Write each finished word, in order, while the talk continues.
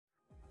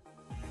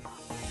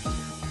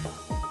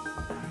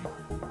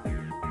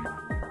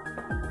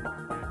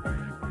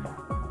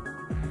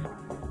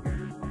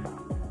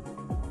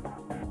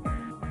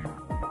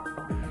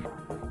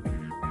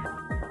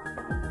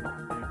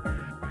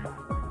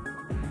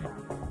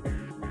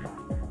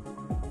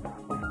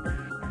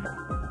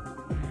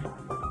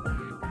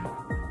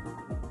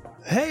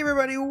Hey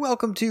everybody,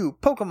 welcome to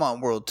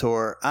Pokemon World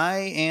Tour. I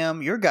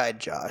am your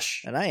guide,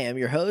 Josh. And I am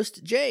your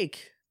host,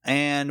 Jake.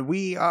 And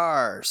we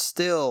are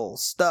still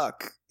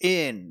stuck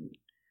in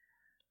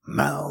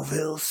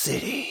Mauville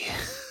City.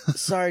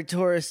 Sorry,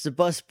 tourists, the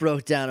bus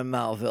broke down in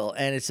Mauville,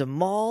 and it's a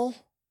mall,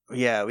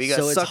 Yeah, we got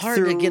so it's sucked hard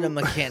through... to get a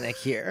mechanic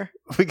here.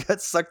 We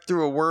got sucked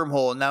through a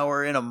wormhole, and now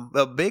we're in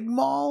a big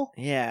mall?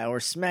 Yeah, we're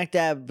smack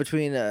dab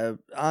between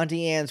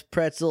Auntie Anne's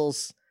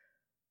pretzels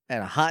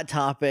and a Hot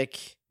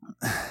Topic,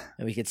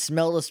 and we can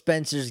smell the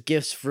Spencer's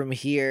gifts from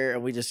here,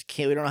 and we just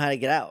can't, we don't know how to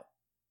get out.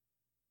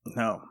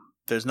 No,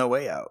 there's no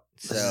way out.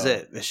 This is So-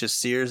 it. It's just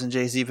Sears and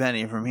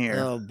JCPenney from here.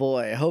 Oh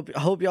boy, I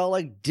hope y'all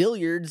like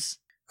Dilliards.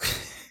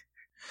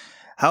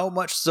 How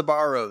much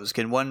Sbarros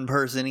can one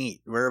person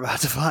eat? We're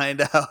about to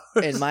find out.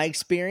 In my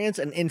experience,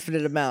 an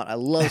infinite amount. I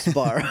love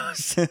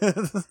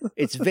Sbarros.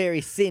 It's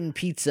very thin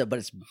pizza, but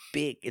it's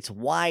big. It's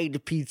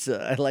wide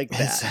pizza. I like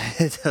that.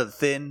 It's a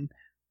thin,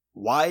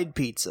 wide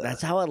pizza.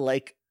 That's how I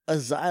like a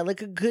za. I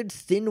like a good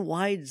thin,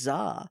 wide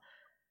za.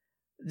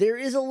 There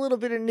is a little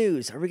bit of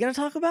news. Are we going to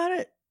talk about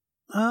it?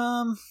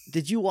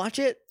 Did you watch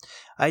it?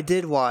 I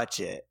did watch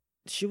it.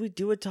 Should we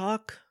do a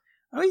talk?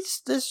 I mean,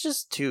 there's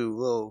just two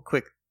little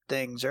quick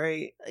things,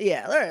 right?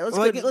 Yeah. All right.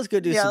 Let's go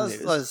do some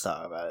news. Let's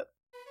talk about it.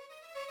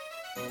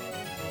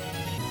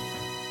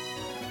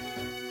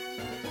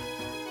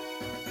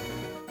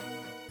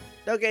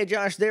 Okay,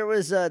 Josh. There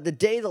was the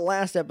day the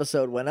last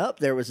episode went up.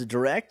 There was a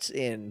direct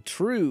in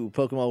true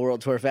Pokemon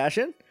World Tour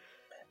fashion.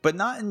 But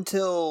not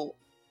until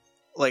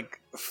like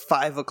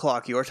 5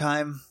 o'clock your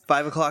time,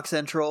 5 o'clock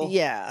Central.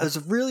 Yeah. It was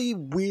a really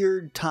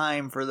weird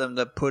time for them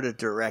to put a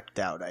direct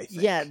out, I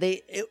think. Yeah,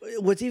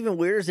 what's even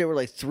weirder is they were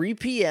like 3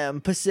 p.m.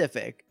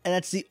 Pacific, and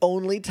that's the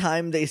only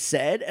time they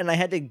said, and I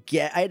had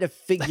to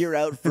figure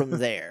out from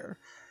there.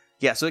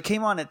 Yeah, so it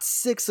came on at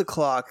 6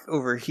 o'clock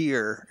over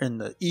here in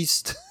the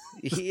east.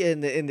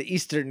 in the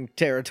Eastern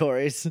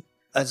territories.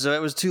 And so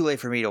it was too late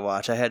for me to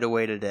watch. I had to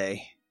wait a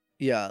day.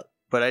 Yeah.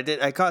 But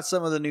I caught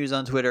some of the news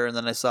on Twitter, and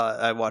then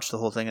I watched the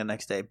whole thing the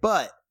next day.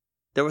 But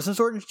there was some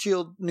Sword and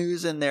Shield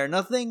news in there.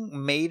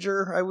 Nothing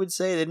major, I would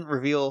say. They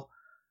revealed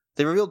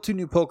 2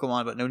 new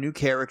Pokemon, but no new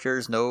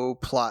characters, no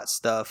plot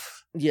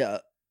stuff. Yeah.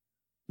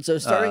 So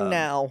starting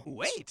now,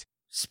 Wait.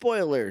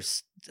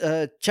 spoilers.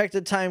 Check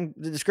the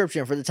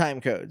description for the time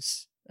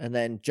codes, and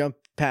then jump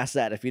past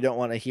that if you don't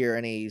want to hear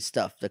any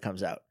stuff that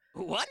comes out.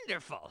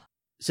 Wonderful.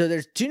 So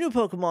there's 2 new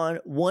Pokemon.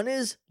 One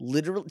is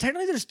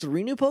technically there's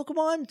 3 new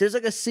Pokemon. There's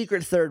like a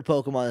secret third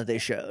Pokemon that they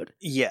showed.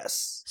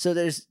 Yes. So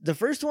the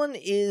first one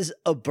is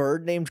a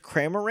bird named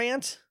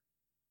Cramorant.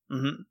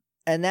 Mm-hmm.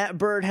 And that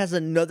bird has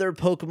another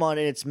Pokemon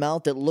in its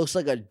mouth that looks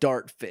like a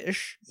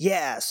dartfish.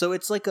 Yeah, so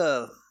it's like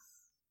a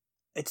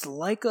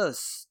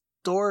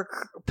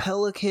stork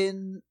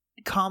pelican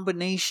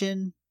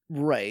combination.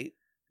 Right.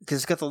 Because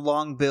it's got the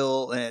long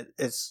bill, and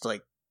it's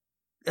like,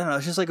 I don't know,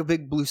 it's just like a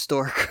big blue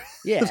stork.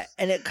 Yeah,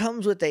 and it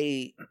comes with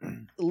a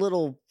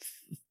little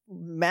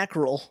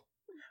mackerel.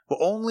 But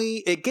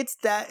it gets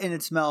that in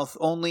its mouth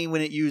only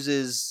when it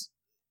uses,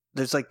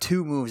 there's like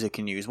 2 moves it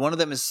can use. One of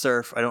them is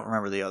Surf, I don't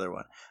remember the other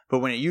one. But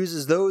when it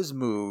uses those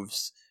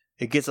moves,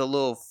 it gets a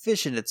little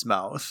fish in its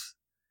mouth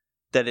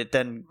that it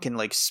then can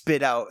like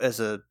spit out as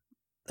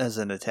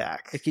an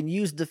attack. It can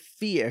use the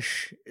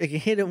fish. It can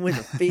hit him with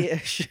a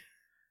fish.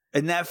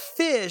 And that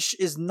fish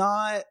is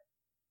not,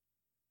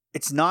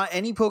 it's not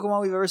any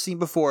Pokemon we've ever seen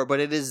before, but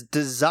it is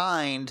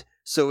designed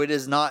so it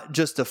is not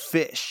just a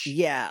fish.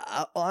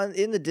 Yeah,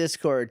 in the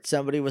Discord,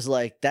 somebody was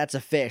like, "That's a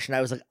fish," and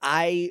I was like,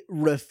 "I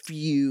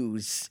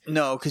refuse."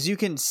 No, because you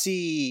can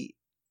see,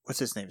 what's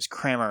his name? It's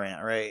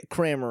Cramorant, right?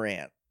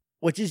 Cramorant,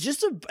 which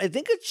is I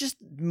think it's just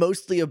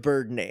mostly a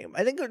bird name.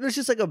 I think there's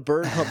just like a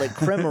bird called like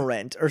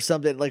Cremorant or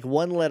something, like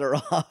one letter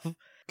off.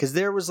 Because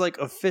there was like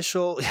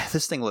official. Yeah,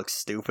 this thing looks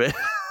stupid.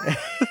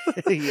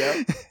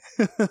 Yep.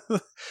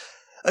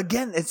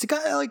 Again, it's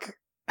got like,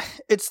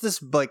 it's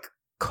this like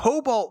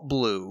cobalt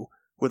blue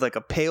with like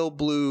a pale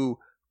blue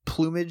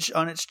plumage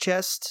on its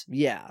chest.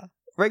 Yeah.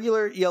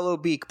 Regular yellow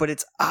beak, but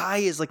its eye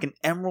is like an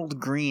emerald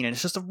green, and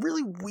it's just a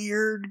really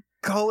weird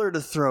color to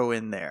throw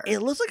in there. It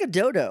looks like a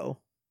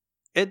dodo.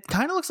 It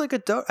kind of looks like a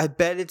dodo. I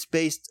bet it's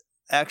based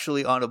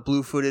actually on a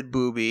blue-footed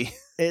booby.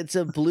 It's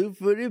a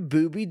blue-footed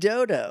booby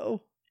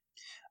dodo.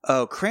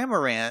 Oh,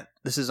 Cramorant,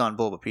 this is on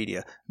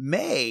Bulbapedia,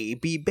 may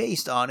be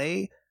based on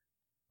a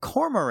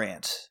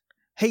Cormorant.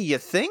 Hey, you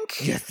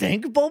think? You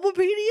think,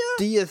 Bulbapedia?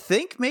 Do you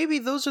think maybe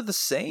those are the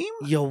same?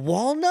 You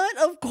walnut?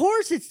 Of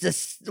course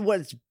it's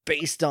what it's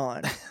based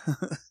on.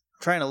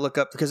 Trying to look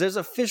up, because there's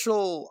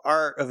official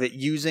art of it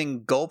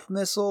using Gulp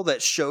Missile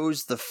that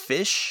shows the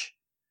fish.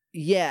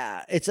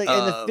 Yeah, it's like,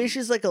 and the fish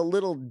is like a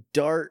little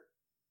dart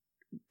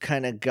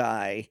kind of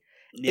guy.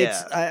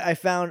 Yeah. I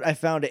found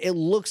it. It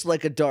looks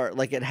like a dart.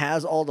 Like it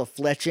has all the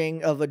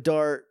fletching of a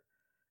dart.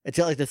 It's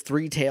got like the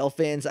 3 tail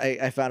fins.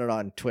 I found it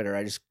on Twitter.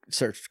 I just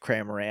searched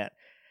Cramorant.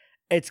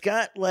 It's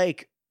got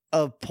like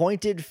a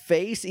pointed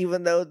face,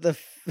 even though the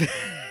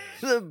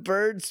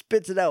bird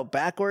spits it out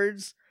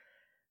backwards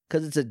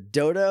because it's a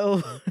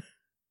dodo.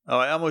 Oh,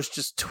 I almost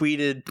just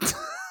tweeted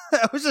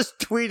I was just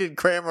tweeted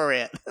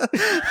Cramorant.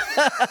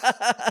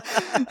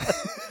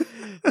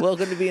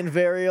 Welcome to being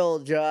very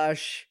old,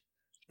 Josh.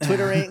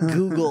 Twitter ain't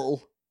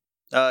Google.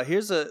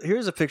 Here's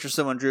a picture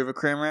someone drew of a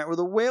Cramorant with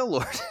a whale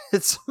lord in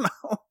its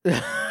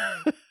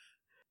mouth.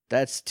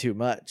 That's too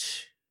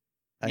much,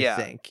 I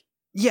think.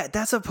 Yeah,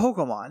 that's a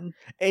Pokemon.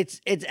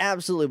 It's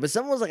absolutely. But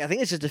someone was like, I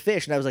think it's just a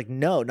fish, and I was like,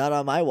 no, not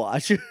on my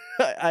watch.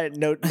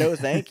 No,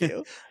 thank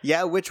you.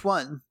 Yeah, which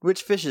one?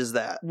 Which fish is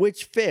that?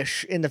 Which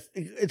fish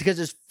because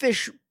there's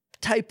fish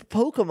type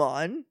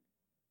Pokemon.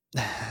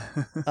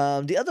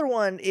 The other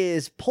one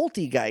is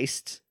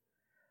Poltegeist,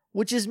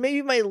 which is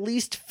maybe my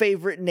least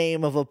favorite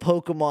name of a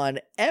Pokemon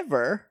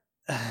ever.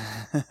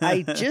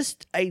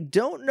 I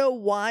don't know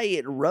why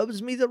it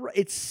rubs me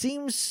it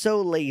seems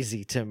so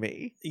lazy to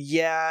me.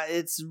 Yeah,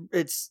 it's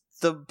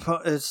the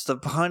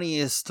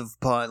punniest of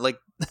pun. Like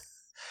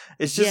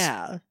it's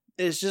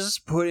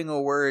just putting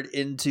a word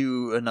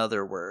into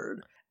another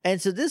word.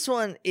 And so this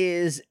one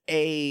is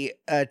a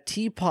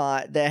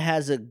teapot that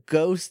has a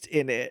ghost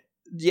in it.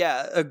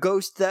 Yeah, a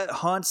ghost that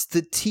haunts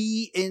the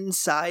tea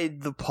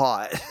inside the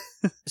pot.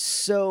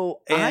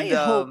 So I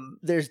hope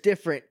there's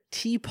different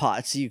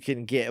teapots you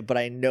can get, but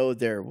I know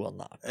there will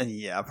not.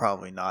 Yeah,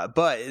 probably not.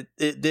 But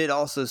it did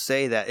also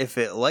say that if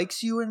it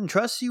likes you and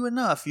trusts you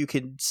enough, you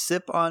can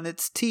sip on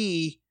its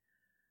tea.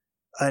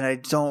 And I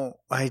don't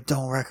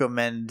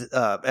recommend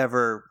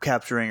ever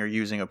capturing or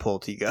using a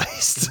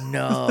Poltegeist.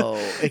 No,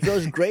 it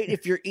goes great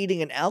if you're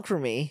eating an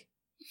Alchemy,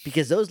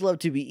 because those love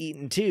to be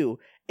eaten too.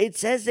 It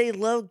says they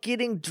love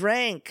getting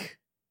drank.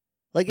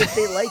 Like if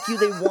they like you,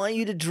 they want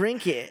you to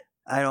drink it.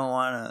 I don't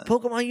want to.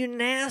 Pokemon, you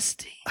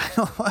nasty.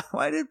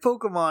 Why did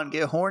Pokemon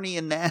get horny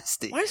and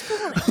nasty? Why is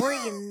Pokemon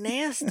horny and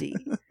nasty?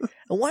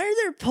 And why are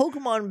there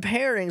Pokemon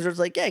pairings where it's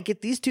like, yeah,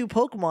 get these two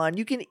Pokemon,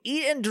 you can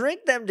eat and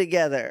drink them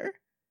together?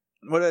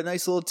 What a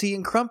nice little tea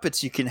and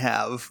crumpets you can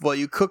have while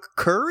you cook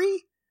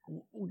curry?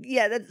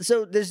 Yeah,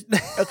 so there's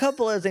a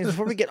couple other things.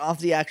 Before we get off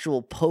the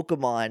actual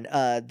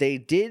Pokemon, they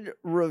did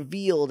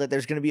reveal that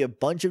there's going to be a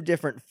bunch of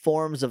different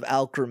forms of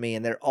Alchemy,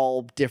 and they're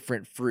all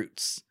different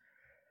fruits.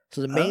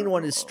 So the main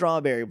one is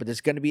strawberry, but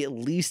there's going to be at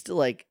least,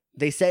 like,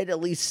 they said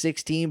at least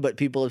 16, but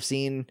people have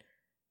seen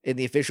in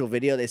the official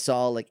video, they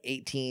saw like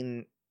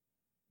 18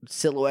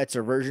 silhouettes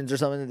or versions or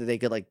something that they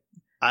could, like,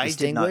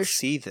 distinguish. I did not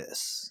see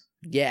this.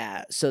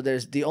 Yeah, so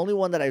there's the only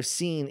one that I've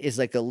seen is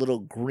like a little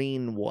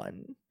green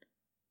one.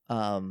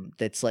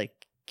 That's like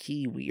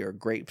kiwi or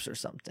grapes or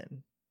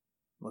something.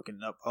 Looking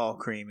it up, all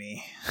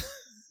creamy.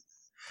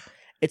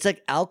 It's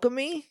like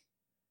alchemy.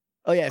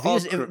 Oh yeah,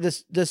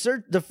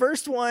 the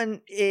first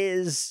one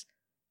is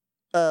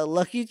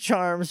Lucky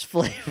Charms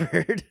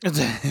flavored.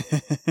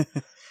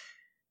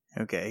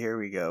 Okay, here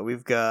we go.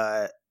 We've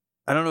got.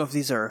 I don't know if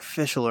these are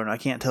official or not. I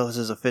can't tell if this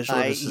is official.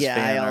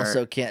 I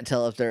also can't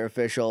tell if they're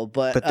official,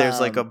 but there's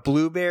like a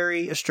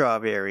blueberry, a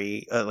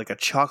strawberry, like a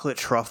chocolate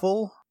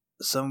truffle.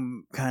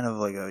 Some kind of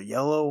like a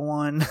yellow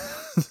one.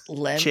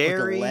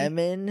 Cherry. Like a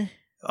lemon.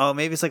 Oh,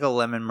 maybe it's like a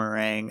lemon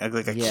meringue.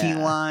 Like a key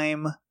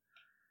lime.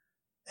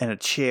 And a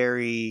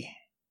cherry.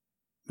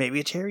 Maybe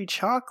a cherry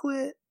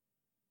chocolate?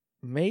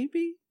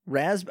 Maybe?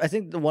 I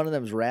think one of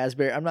them is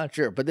raspberry. I'm not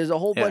sure. But there's a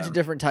whole bunch of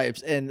different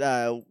types. And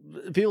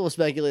people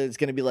speculate it's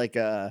going to be like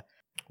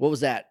what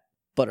was that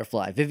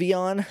butterfly?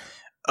 Vivian?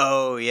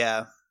 Oh,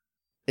 yeah.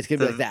 It's going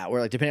to be like that,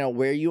 where like depending on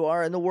where you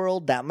are in the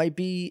world, that might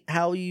be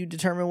how you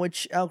determine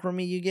which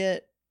alchemy you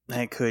get.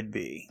 It could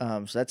be.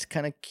 So that's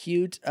kind of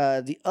cute.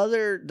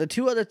 The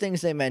two other things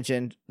they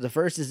mentioned, the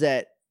first is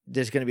that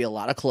there's going to be a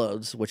lot of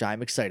clothes, which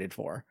I'm excited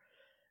for.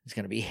 It's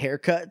going to be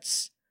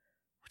haircuts,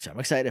 which I'm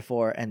excited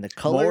for, and the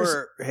colors.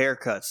 More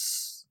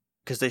haircuts,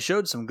 because they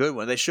showed some good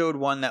ones. They showed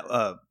one that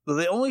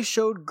they only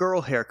showed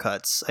girl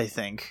haircuts, I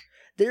think.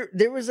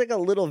 There was like a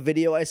little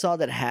video I saw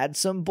that had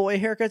some boy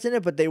haircuts in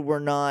it, but they were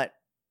not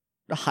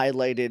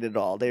highlighted at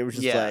all. They were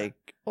just like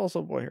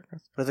also boy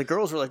haircuts. But the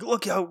girls were like,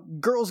 look how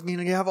girls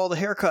can have all the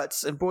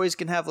haircuts and boys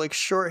can have like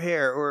short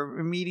hair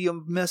or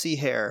medium messy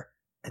hair.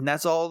 And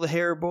that's all the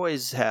hair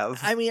boys have.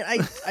 I mean,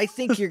 I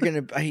think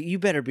you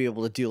better be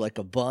able to do like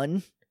a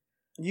bun.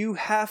 You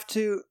have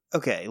to.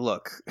 Okay,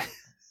 look.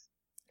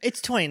 It's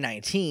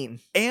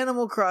 2019.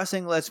 Animal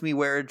Crossing lets me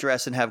wear a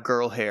dress and have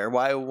girl hair.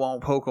 Why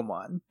won't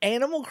Pokemon?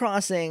 Animal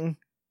Crossing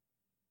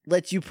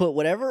lets you put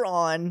whatever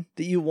on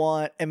that you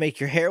want and make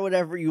your hair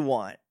whatever you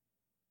want,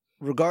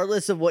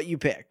 regardless of what you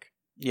pick.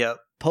 Yep.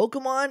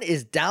 Pokemon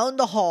is down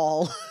the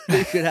hall.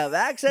 They should have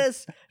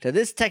access to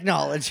this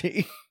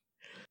technology.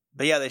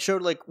 But yeah, they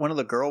showed like one of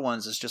the girl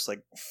ones is just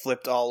like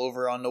flipped all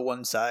over onto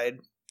one side.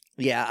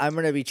 Yeah, I'm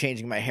going to be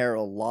changing my hair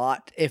a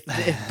lot. If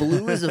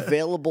blue is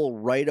available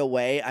right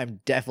away,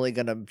 I'm definitely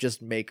going to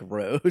just make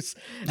Rose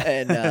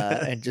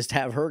and just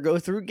have her go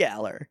through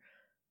Galar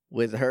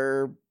with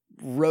her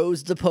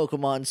Rose the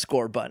Pokemon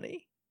score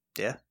bunny.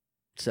 Yeah.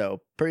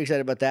 So pretty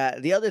excited about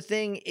that. The other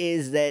thing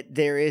is that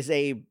there is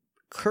a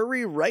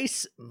curry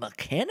rice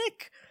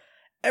mechanic.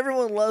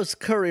 Everyone loves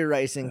curry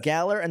rice in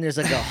Galar, and there's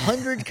like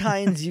 100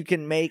 kinds you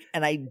can make,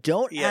 and I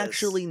don't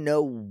actually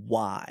know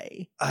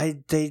why.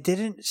 They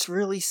didn't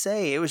really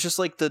say. It was just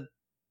like the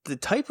the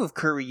type of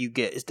curry you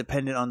get is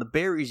dependent on the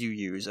berries you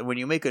use. And when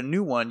you make a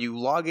new one, you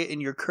log it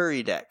in your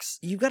curry dex.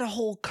 You got a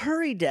whole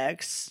curry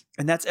dex.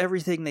 And that's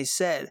everything they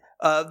said.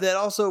 That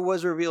also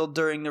was revealed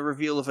during the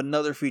reveal of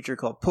another feature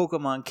called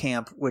Pokemon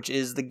Camp, which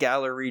is the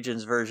Galar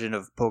region's version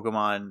of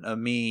Pokemon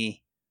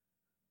Me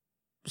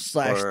 /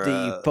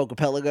 the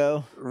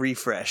Pokepelago.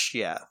 Refresh,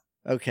 yeah.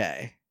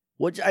 Okay.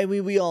 Which, I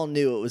mean, we all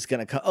knew it was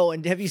going to come. Oh,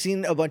 and have you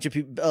seen a bunch of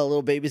people,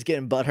 little babies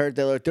getting butthurt?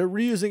 They're like, they're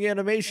reusing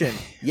animation.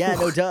 Yeah,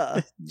 no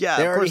duh. Yeah,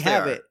 they of already course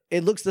have they are. it.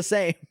 It looks the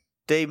same.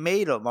 They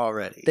made them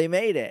already. They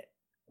made it.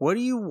 What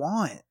do you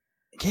want?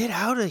 Get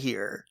out of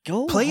here.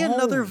 Go Play home.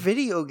 another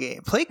video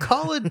game. Play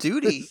Call of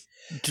Duty.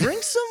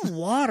 Drink some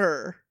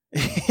water.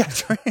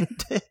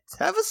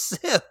 Have a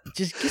sip.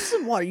 Just get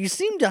some water. You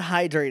seem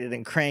dehydrated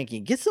and cranky.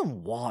 Get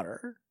some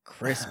water.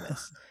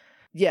 Christmas.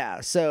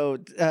 Yeah, so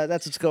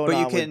that's what's going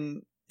on.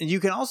 But you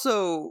can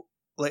also,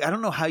 like, I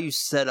don't know how you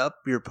set up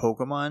your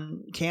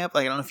Pokemon camp.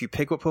 Like, I don't know if you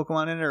pick what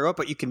Pokemon in or what,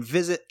 but you can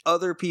visit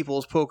other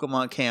people's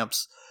Pokemon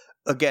camps,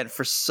 again,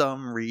 for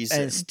some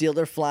reason. And steal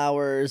their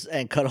flowers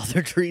and cut all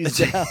their trees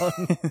down.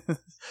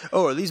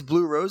 Oh, are these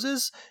blue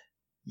roses?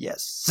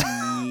 Yes.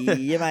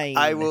 Yeah, man.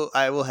 I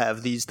will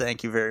have these,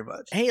 thank you very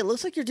much. Hey, it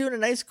looks like you're doing a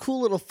nice,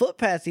 cool little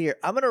footpath here.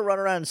 I'm going to run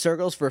around in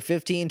circles for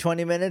 15,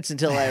 20 minutes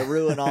until I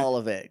ruin all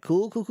of it.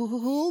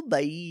 Cool.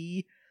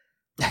 Bye.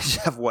 I just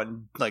have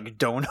one, like,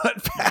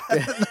 donut path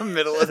in the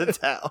middle of the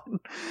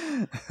town.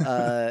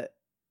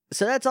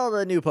 So that's all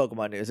the new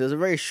Pokemon news. It was a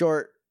very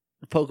short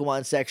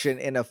Pokemon section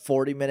in a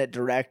 40-minute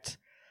direct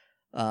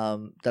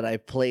that I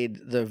played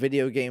the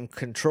video game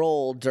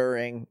Control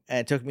during,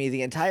 and it took me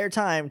the entire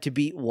time to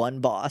beat one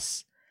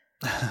boss.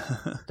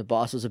 The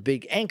boss was a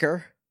big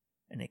anchor,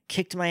 and it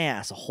kicked my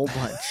ass a whole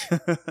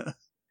bunch.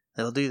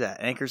 They'll do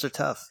that. Anchors are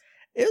tough.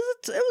 It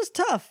was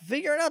tough.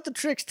 Figuring out the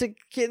tricks to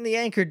getting the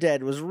anchor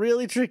dead was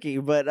really tricky.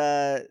 But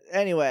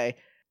anyway,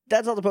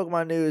 that's all the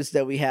Pokemon news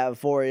that we have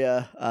for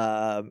you.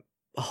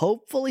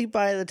 Hopefully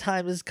by the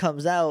time this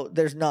comes out,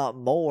 there's not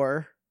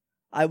more.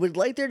 I would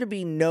like there to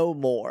be no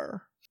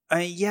more.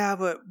 Yeah,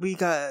 but we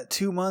got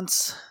 2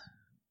 months.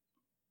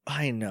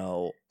 I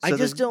know. So I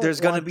just don't. There's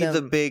going to be them...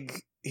 the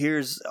big,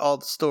 here's all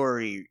the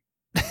story.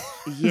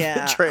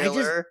 Yeah,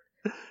 trailer.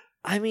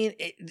 I mean,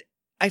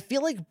 I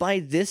feel like by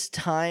this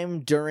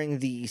time during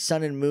the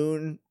Sun and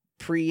Moon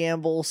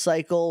preamble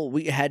cycle,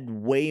 we had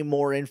way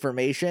more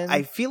information.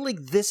 I feel like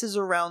this is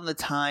around the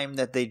time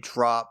that they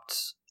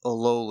dropped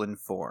Alolan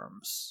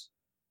forms,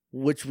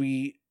 which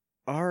we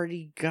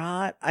already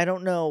got. I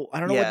don't know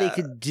what they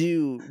could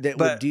do that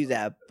would do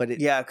that, but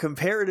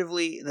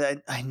comparatively,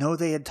 I know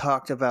they had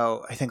talked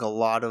about, I think, a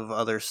lot of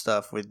other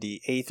stuff with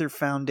the Aether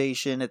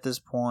Foundation at this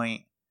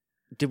point.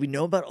 Did we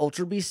know about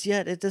Ultra Beast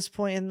yet at this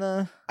point in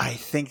the... I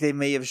think they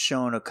may have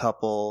shown a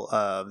couple.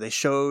 They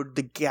showed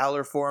the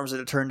Galar forms, and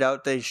it turned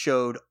out they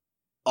showed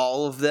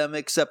all of them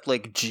except,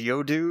 like,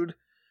 Geodude.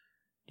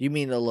 You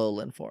mean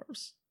Alolan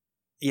forms?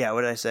 Yeah,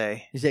 what did I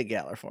say? You said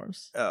Galar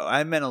forms. Oh,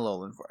 I meant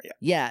Alolan form, yeah.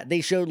 Yeah,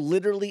 they showed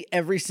literally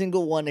every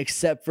single one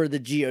except for the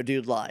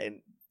Geodude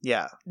line.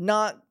 Yeah.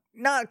 Not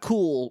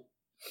cool.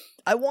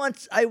 I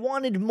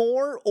wanted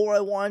more, or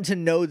I wanted to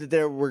know that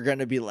there were going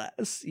to be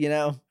less, you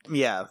know?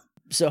 Yeah.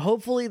 So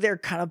hopefully they're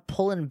kind of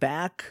pulling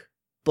back,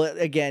 but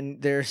again,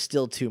 there's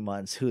still 2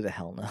 months. Who the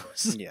hell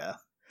knows? Yeah.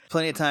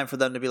 Plenty of time for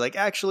them to be like,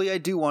 actually, I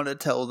do want to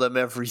tell them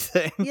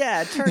everything.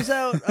 Yeah, it turns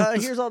out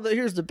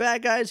here's the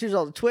bad guys, here's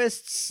all the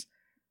twists.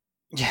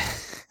 Yeah.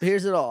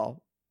 Here's it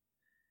all.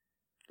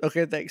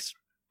 Okay, thanks.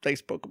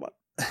 Thanks, Pokemon.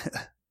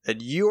 And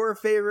your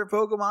favorite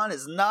Pokemon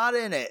is not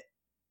in it.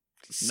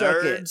 Suck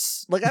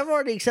Nerds. it. Like, I've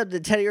already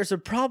accepted Teddiursa are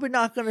probably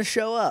not going to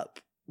show up,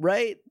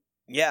 right?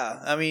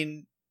 Yeah, I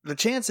mean, the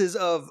chances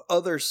of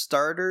other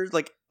starters,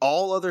 like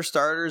all other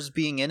starters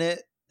being in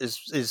it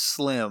is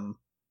slim.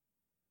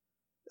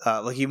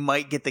 Like, you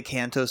might get the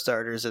Kanto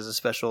starters as a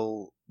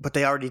special, but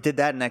they already did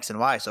that in X and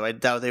Y, so I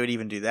doubt they would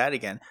even do that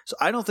again. So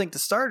I don't think the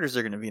starters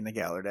are going to be in the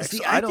Galar deck. See,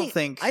 so I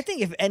think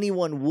if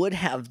anyone would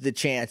have the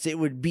chance, it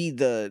would be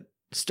the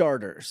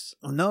starters.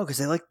 No,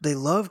 because they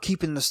love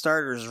keeping the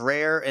starters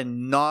rare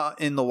and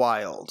not in the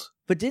wild.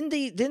 But didn't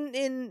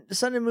in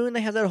Sun and Moon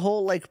they have that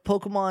whole like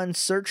Pokemon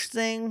search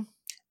thing?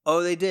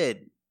 Oh, they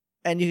did.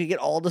 And you could get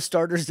all the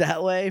starters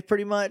that way,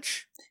 pretty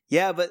much.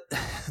 Yeah, but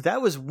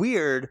that was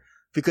weird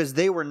because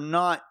they were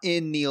not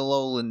in the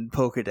Alolan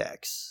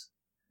Pokedex.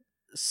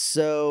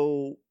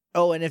 So,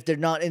 and if they're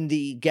not in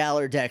the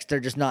Galar Dex, they're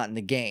just not in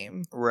the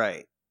game.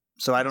 Right.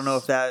 So I don't know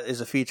if that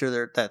is a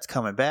feature that's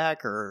coming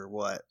back or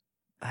what.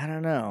 I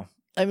don't know.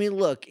 I mean,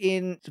 look,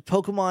 in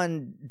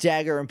Pokemon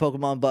Dagger and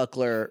Pokemon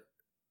Buckler,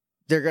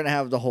 they're going to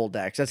have the whole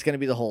dex. That's going to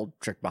be the whole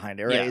trick behind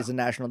it, right? Yeah. It's a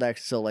national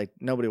dex, so, like,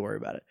 nobody worry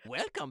about it.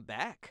 Welcome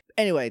back.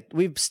 Anyway,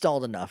 we've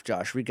stalled enough,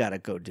 Josh. We got to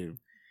go do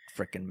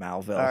frickin'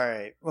 Malville. All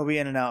right. We'll be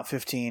in and out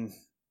 15.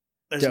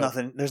 There's Dope.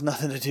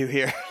 nothing to do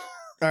here.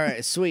 All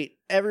right, sweet.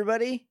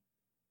 Everybody,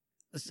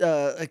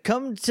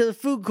 come to the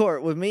food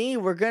court with me.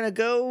 We're going to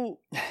go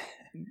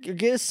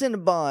get a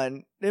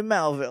Cinnabon in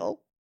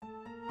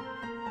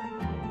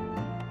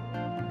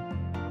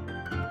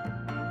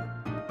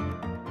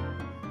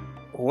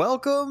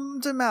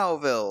Welcome to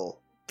Mauville,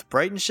 the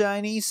bright and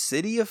shiny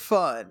city of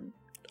fun.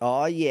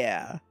 Oh,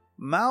 yeah.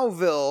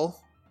 Mauville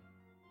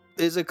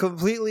is a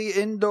completely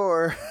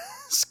indoor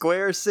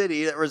square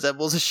city that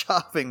resembles a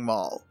shopping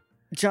mall.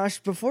 Josh,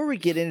 before we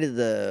get into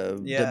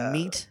the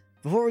meat,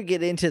 before we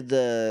get into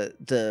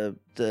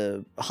the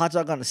hot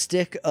dog on a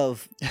stick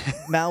of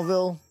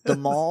Mauville, the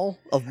mall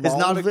of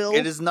Mauville.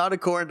 It is not a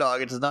corn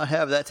dog. It does not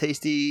have that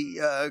tasty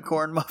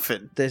corn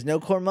muffin. There's no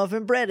corn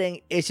muffin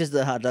breading. It's just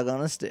the hot dog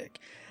on a stick.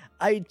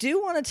 I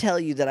do want to tell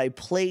you that I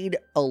played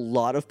a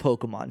lot of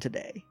Pokemon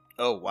today.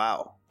 Oh,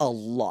 wow. A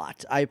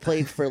lot. I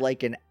played for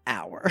like an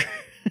hour.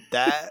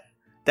 That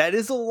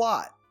is a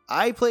lot.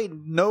 I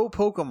played no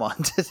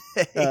Pokemon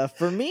today.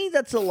 For me,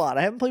 that's a lot.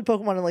 I haven't played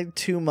Pokemon in like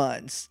 2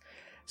 months.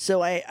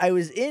 So I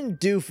was in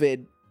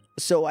Doofed,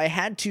 so I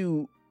had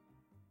to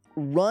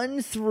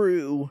run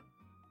through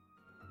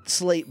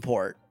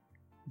Slateport,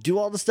 do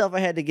all the stuff I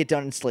had to get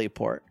done in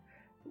Slateport,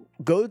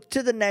 go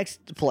to the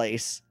next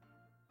place,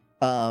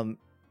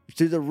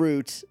 through the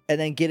route,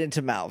 and then get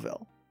into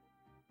Mauville.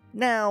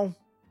 Now,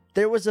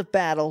 there was a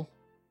battle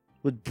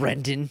with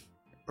Brendan,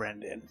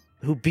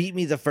 who beat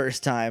me the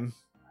first time.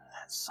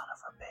 That son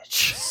of a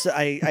bitch. So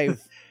I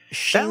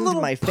shamed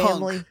my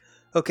family. Punk.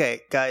 Okay,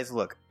 guys,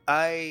 look.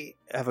 I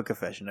have a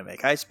confession to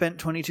make. I spent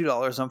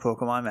 $22 on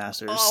Pokemon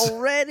Masters.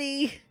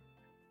 Already?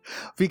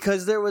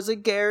 Because there was a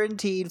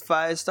guaranteed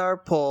 5-star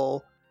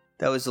pull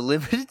that was a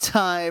limited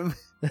time,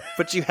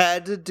 but you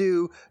had to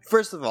do...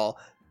 First of all,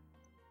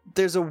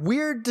 there's a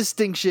weird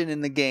distinction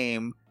in the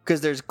game,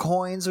 because there's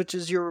coins, which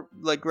is your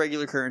like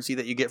regular currency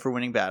that you get for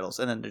winning battles,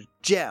 and then there's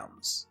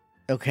gems.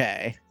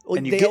 Okay. Well,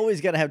 And they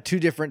always got to have 2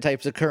 different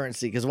types of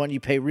currency, because one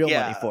you pay real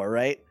money for,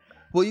 right?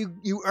 Well,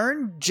 you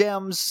earn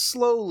gems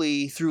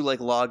slowly through like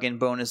login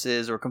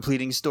bonuses or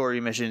completing story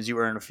missions. You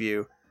earn a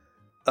few,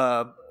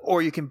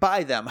 or you can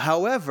buy them.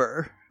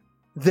 However,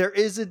 there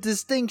is a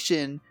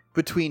distinction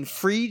between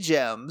free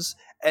gems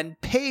and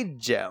paid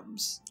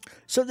gems.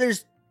 So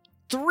there's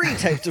 3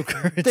 types of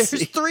currency.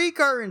 There's 3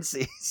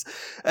 currencies,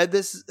 and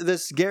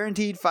this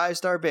guaranteed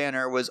 5-star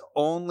banner was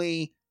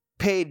only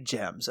paid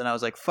gems. And I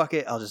was like, "Fuck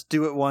it, I'll just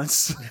do it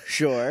once.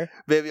 Sure,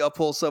 Maybe I'll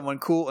pull someone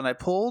cool." And I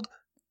pulled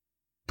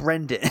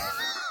Brendan.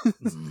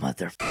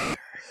 Motherfucker.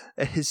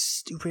 And his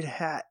stupid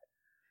hat.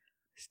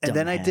 And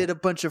then I did a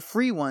bunch of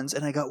free ones,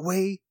 and I got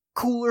way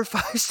cooler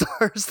 5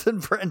 stars than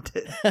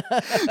Brendan.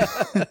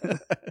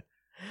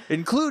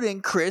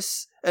 Including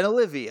Chris and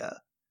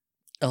Olivia.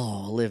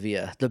 Oh,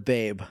 Olivia, the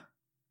babe.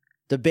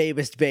 The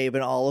babest babe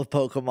in all of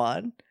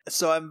Pokemon.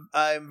 So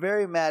I'm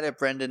very mad at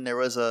Brendan. There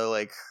was a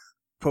like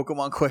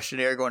Pokemon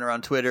questionnaire going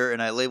around Twitter, and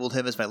I labeled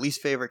him as my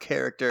least favorite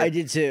character. I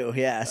did too,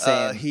 yeah,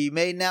 same. He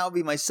may now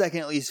be my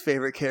second least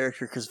favorite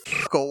character because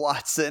fuck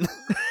Watson.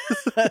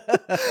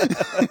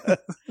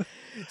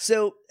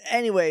 So,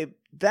 anyway,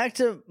 back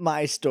to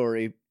my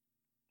story.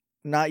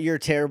 Not your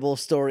terrible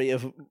story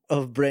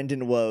of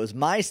Brendan Woes.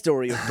 My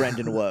story of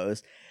Brendan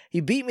Woes.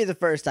 He beat me the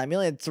first time. He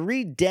only had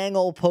 3 dang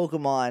old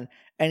Pokemon,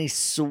 and he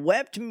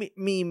swept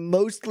me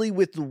mostly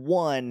with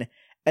 1,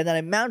 and then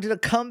I mounted a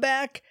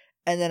comeback.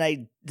 And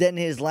then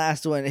his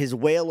last one, his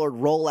Wailord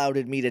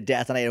rollouted me to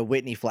death, and I had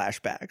Whitney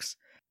flashbacks.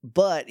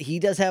 But he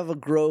does have a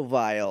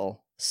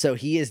Grovyle, so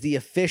he is the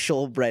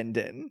official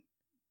Brendan.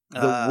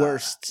 The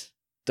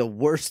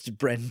worst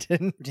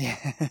Brendan.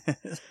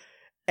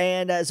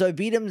 And so I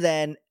beat him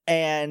then,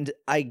 and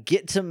I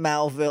get to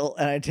Mauville,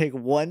 and I take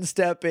 1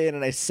 step in,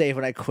 and I save,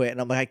 and I quit. And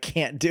I'm like, I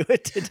can't do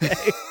it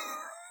today.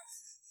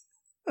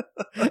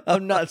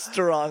 I'm not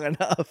strong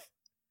enough.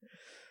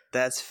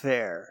 That's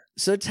fair.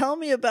 So tell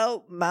me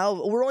about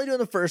Mauville. We're only doing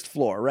the first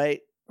floor, right?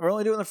 We're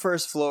only doing the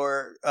first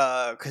floor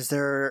because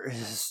there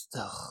is...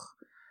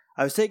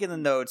 I was taking the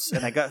notes,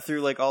 and I got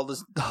through like all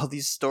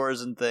these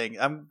stores and things.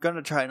 I'm going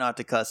to try not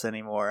to cuss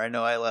anymore. I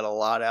know I let a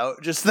lot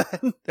out just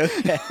then.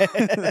 Okay.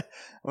 I'm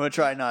going to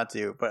try not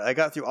to. But I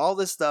got through all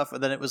this stuff,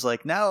 and then it was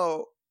like,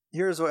 now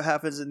here's what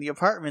happens in the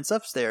apartments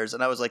upstairs.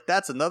 And I was like,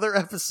 that's another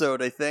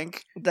episode, I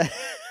think. That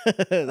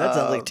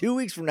sounds like 2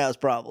 weeks from now's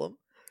problem.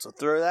 So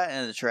throw that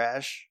in the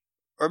trash.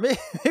 Or maybe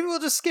we'll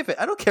just skip it.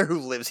 I don't care who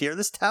lives here.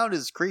 This town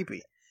is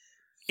creepy.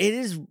 It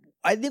is.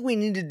 I think we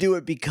need to do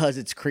it because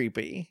it's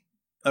creepy.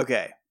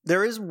 Okay.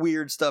 There is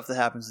weird stuff that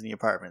happens in the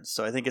apartments,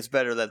 so I think it's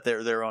better that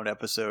they're their own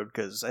episode,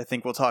 because I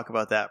think we'll talk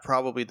about that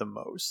probably the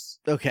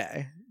most.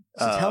 Okay.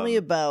 So tell me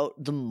about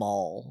the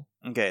mall.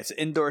 Okay, it's an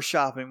indoor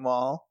shopping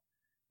mall.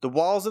 The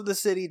walls of the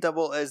city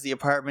double as the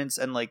apartments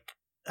and, like,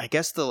 I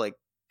guess the, like,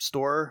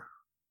 storefronts,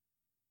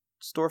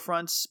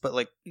 but,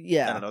 like,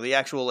 yeah. I don't know, the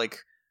actual, like,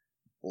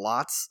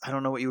 lots? I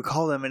don't know what you would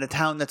call them in a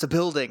town that's a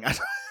building.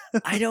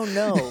 I don't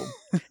know.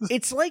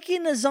 It's like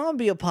in a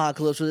zombie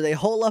apocalypse where they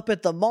hole up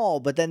at the mall,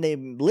 but then they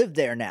live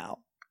there now.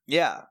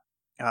 Yeah.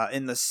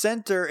 In the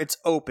center, it's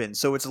open,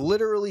 so it's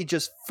literally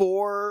just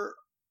 4...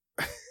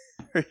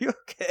 Are you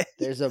okay?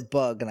 There's a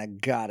bug, and I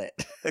got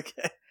it.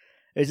 Okay.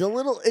 It's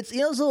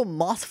those little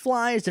moth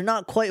flies. They're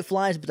not quite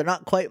flies, but they're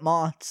not quite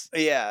moths.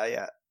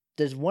 Yeah.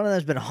 There's one of them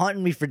that's been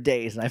haunting me for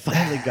days, and I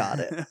finally got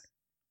it.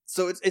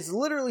 So it's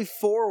literally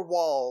 4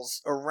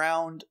 walls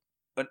around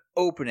an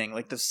opening.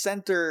 Like the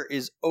center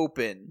is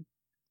open.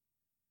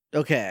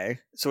 Okay.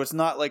 So it's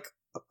not like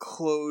a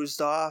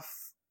closed off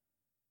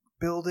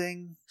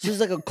building. So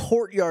there's like a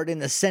courtyard in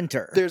the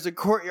center. There's a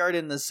courtyard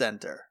in the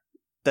center.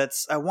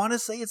 That's, I want to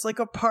say it's like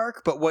a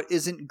park, but what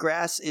isn't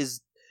grass is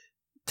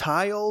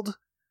tiled.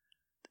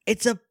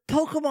 It's a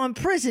Pokemon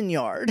prison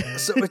yard.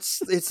 So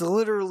it's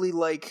literally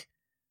like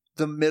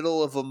the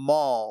middle of a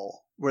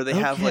mall where they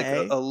have like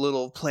a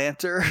little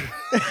planter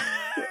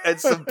and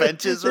some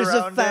benches There's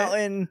around a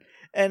fountain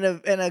and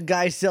a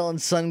guy selling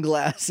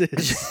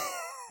sunglasses.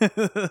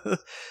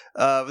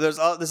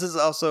 This is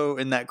also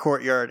in that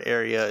courtyard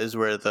area is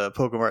where the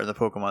Pokemon and the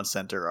Pokemon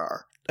Center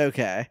are.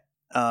 Okay.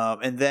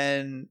 And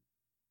then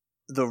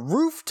the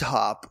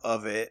rooftop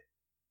of it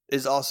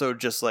is also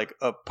just like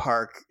a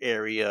park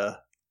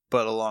area,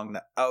 but along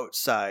the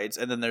outsides.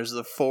 And then there's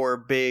the 4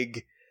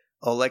 big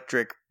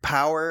electric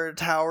power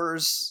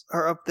towers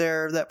are up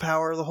there that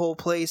power the whole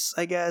place,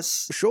 I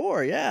guess.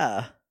 Sure,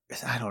 yeah.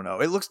 I don't know.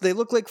 They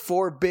look like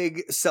 4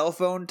 big cell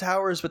phone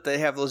towers, but they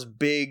have those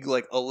big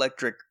like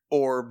electric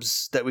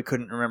orbs that we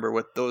couldn't remember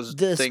what those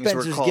things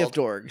Spencer's were called. gift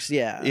orgs,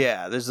 yeah.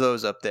 Yeah, there's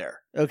those up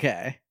there.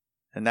 Okay.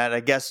 And that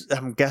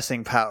I'm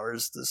guessing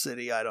powers the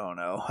city. I don't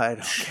know. I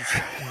don't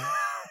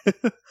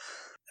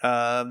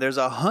care. There's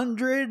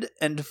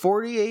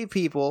 148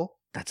 people.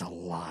 That's a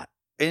lot.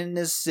 In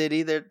this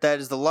city. That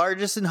is the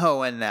largest in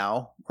Hoenn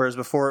now. Whereas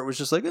before it was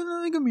just like,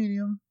 I think a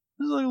medium.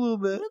 It's like a little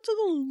bit.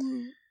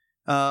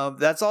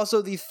 That's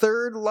also the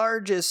 3rd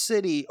largest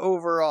city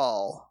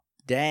overall.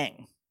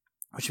 Dang.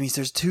 Which means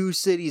there's 2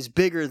 cities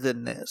bigger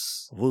than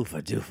this.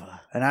 Woofa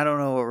doofa. And I don't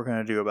know what we're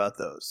going to do about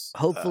those.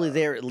 Hopefully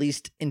they're at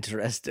least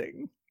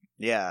interesting.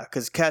 Yeah,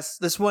 because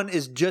this one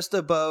is just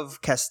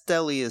above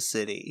Castelia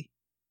City.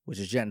 Which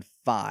is Gen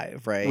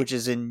 5, right? Which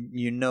is in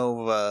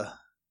Unova.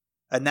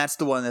 And that's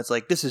the one that's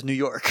like, this is New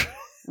York.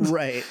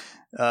 Right.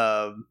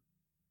 And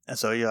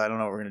so, yeah, I don't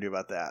know what we're going to do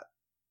about that.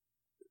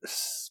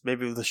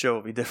 Maybe the show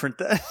will be different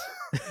then.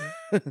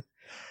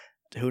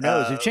 Who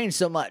knows? We've changed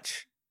so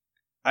much.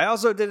 I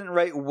also didn't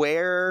write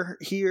where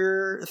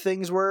here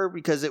things were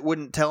because it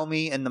wouldn't tell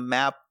me, and the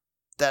map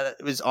that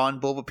is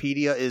on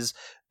Bulbapedia is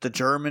the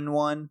German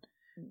one.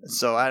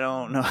 So I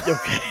don't know.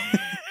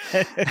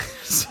 Okay.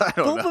 So I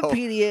don't know.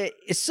 Bulbapedia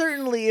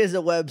certainly is a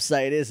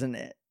website, isn't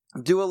it?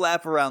 Do a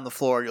lap around the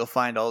floor, you'll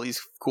find all these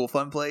cool,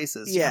 fun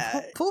places.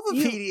 Yeah.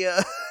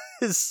 Bulbapedia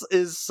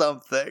is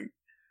something.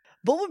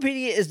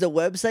 Bulbapedia is the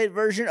website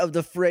version of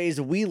the phrase,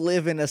 we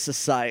live in a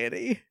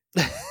society.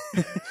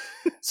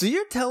 So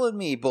you're telling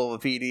me,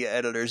 Bulbapedia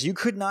editors, you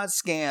could not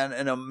scan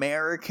an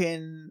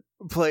American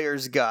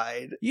player's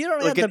guide, you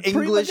don't like have an the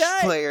English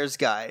guide? player's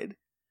guide.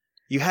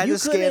 You had to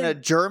scan a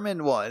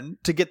German one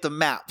to get the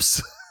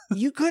maps.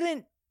 You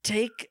couldn't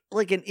take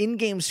like an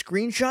in-game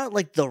screenshot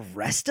like the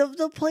rest of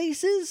the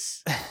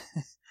places?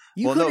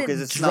 You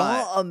couldn't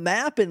draw a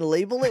map and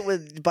label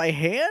it by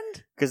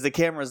hand? Because the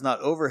camera's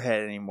not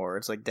overhead anymore.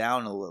 It's like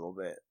down a little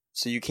bit.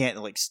 So you can't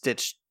like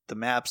stitch the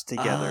maps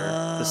together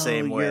the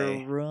same way.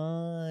 You're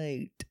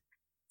right.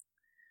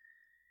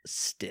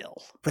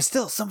 But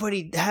still,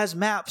 somebody has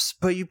maps,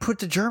 but you put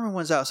the German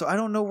ones out, so I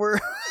don't know where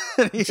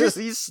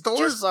these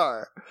stores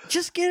are.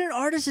 Just get an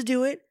artist to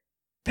do it.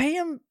 Pay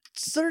him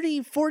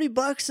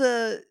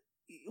 $30-$40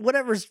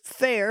 whatever's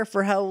fair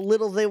for how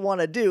little they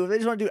want to do. If they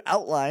just want to do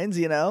outlines,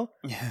 Yeah.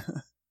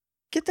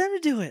 Get them to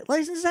do it.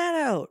 License that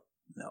out.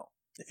 No.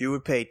 If you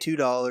would pay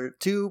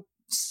 $2.75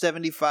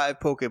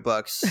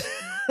 Pokebucks,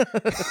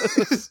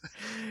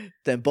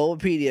 then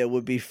Bulbapedia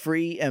would be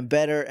free and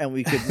better, and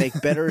we could make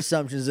better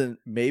assumptions. And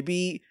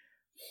maybe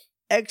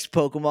X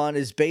Pokemon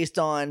is based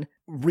on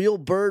real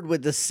bird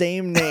with the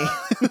same name.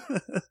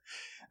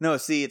 No,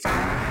 see, it's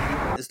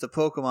the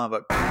Pokemon,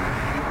 but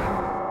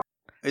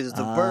it's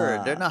the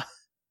bird. They're not.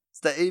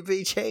 It's the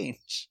AB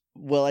change.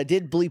 Well, I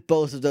did bleep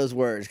both of those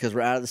words because we're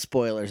out of the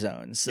spoiler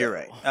zone. So. You're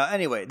right.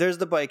 Anyway, there's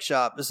the bike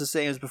shop. It's the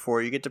same as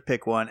before. You get to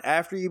pick one.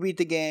 After you beat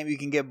the game, you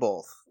can get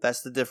both.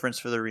 That's the difference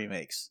for the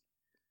remakes.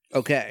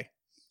 Okay.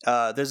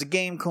 There's a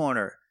game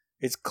corner.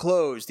 It's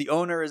closed. The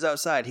owner is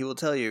outside. He will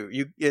tell you.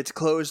 It's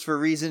closed for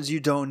reasons you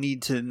don't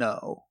need to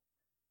know.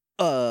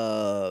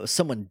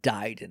 Someone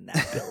died in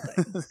that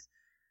building.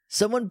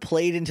 Someone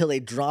played until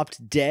they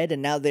dropped dead,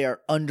 and now they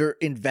are under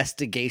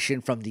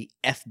investigation from the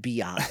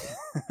FBI.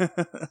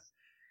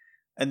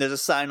 And there's a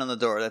sign on the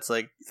door that's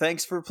like,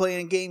 "Thanks for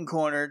playing Game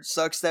Corner.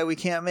 Sucks that we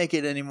can't make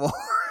it anymore."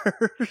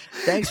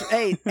 Thanks for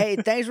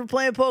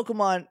playing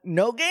Pokemon.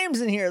 No games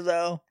in here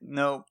though.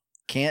 Nope.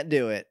 Can't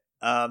do it.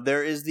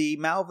 There is the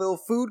Malville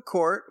Food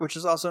Court, which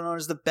is also known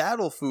as the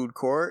Battle Food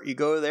Court. You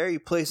go there, you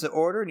place an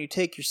order, and you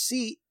take your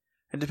seat.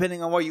 And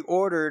depending on what you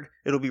ordered,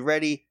 it'll be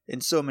ready in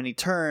so many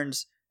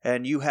turns.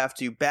 And you have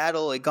to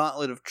battle a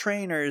gauntlet of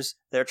trainers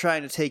that are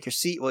trying to take your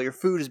seat while your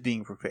food is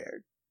being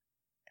prepared.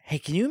 Hey,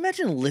 can you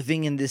imagine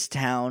living in this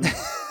town?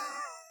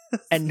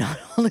 And not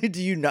only do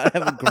you not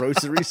have a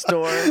grocery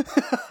store,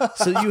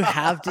 so you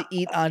have to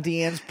eat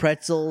Auntie Anne's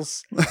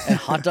pretzels and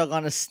hot dog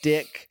on a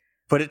stick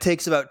But it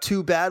takes about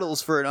 2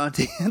 battles for an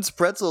Auntie Anne's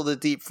pretzel to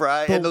deep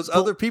fry, and those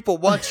other people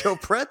want your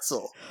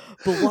pretzel.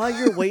 But while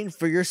you're waiting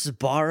for your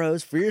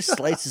Sbarros, for your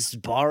slice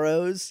of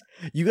Sbarros,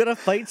 you gotta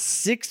fight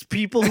 6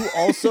 people who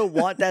also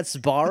want that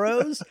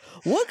Sbarros?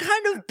 What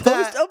kind of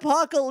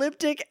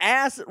post-apocalyptic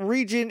ass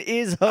region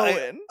is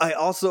Hoenn? I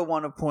also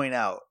want to point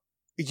out,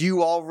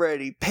 you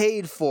already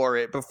paid for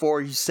it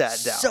before you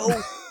sat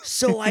down.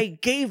 So I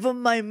gave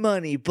him my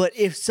money, but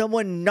if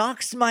someone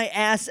knocks my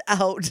ass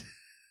out,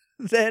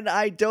 then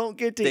I don't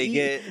get to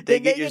eat. They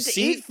get your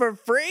seat? Eat for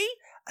free?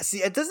 See,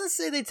 it doesn't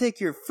say they take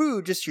your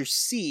food, just your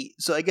seat.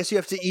 So I guess you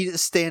have to eat it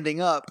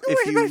standing up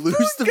if you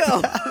lose the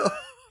battle.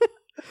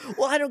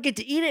 Well, I don't get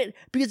to eat it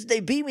because if they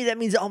beat me, that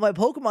means all my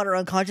Pokemon are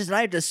unconscious and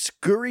I have to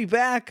scurry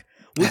back,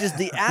 which is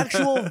the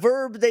actual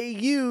verb they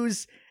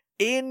use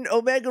in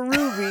Omega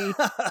Ruby,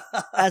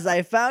 as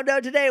I found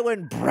out today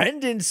when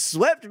Brendan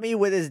swept me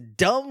with his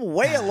dumb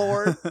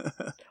Wailord.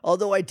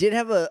 Although I did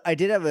have my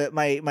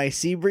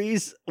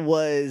Seabreeze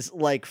was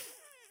like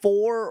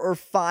 4 or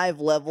 5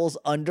 levels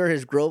under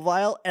his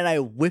Grovyle, and I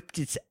whipped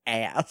its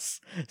ass.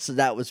 So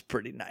that was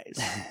pretty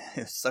nice.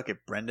 Suck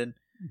it, Brendan.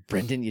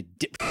 Brendan, you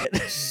dipshit.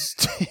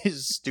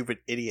 Stupid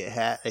idiot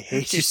hat. I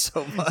hate you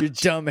so much. Your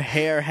dumb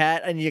hair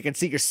hat, and you can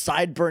see your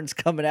sideburns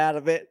coming out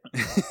of it.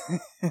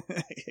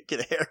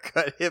 Get a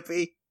haircut,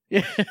 hippie.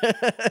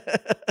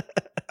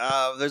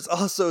 There's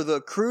also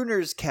the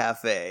Crooner's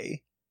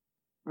Cafe.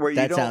 Where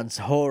that sounds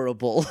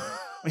horrible.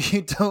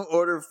 You don't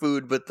order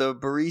food, but the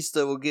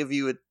barista will give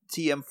you a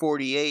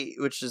TM48,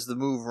 which is the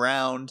move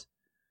round.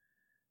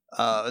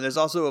 And there's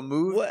also a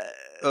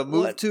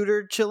move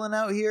tutor chilling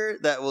out here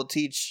that will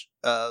teach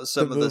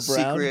some of the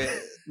secret.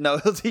 No,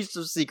 he'll teach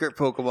some secret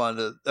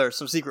Pokemon or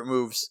some secret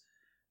moves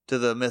to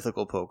the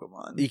mythical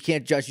Pokemon. You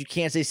can't judge. You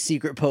can't say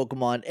secret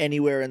Pokemon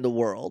anywhere in the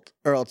world,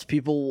 or else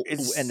people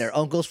and their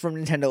uncles from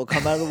Nintendo will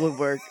come out of the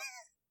woodwork.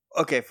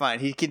 Okay, fine.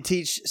 He can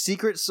teach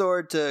Secret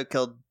Sword to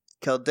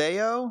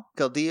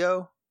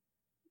Keldeo.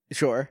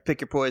 Sure.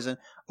 Pick your poison.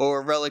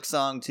 Or Relic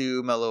Song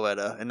to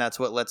Meloetta, and that's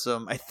what lets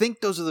them. I think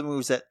those are the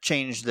moves that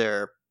change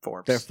their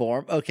forms. Their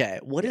form? Okay.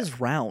 What is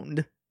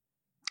round?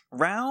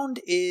 Round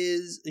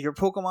is your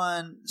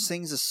Pokemon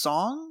sings a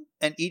song,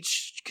 and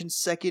each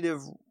consecutive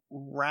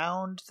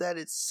round that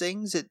it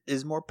sings, it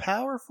is more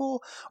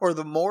powerful. Or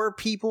the more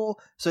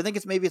people. So I think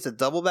it's a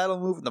double battle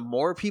move. The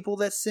more people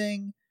that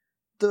sing,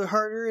 the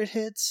harder it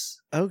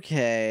hits.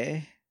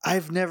 Okay.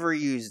 I've never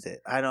used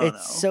it. I don't know.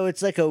 So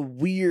it's like a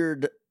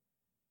weird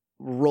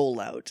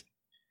rollout.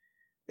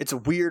 It's a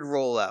weird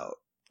rollout.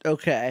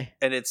 Okay.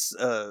 And it's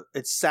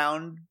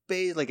sound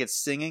based, like it's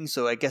singing,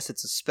 so I guess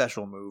it's a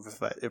special move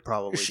it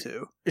probably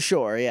too.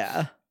 Sure,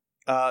 yeah.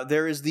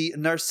 There is the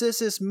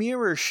Narcissus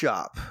Mirror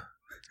Shop.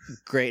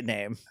 Great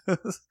name.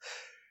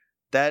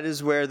 That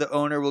is where the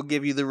owner will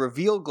give you the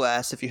reveal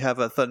glass if you have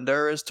a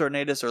Thundurus,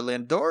 Tornadus, or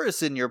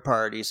Landorus in your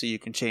party, so you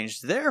can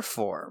change their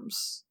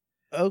forms.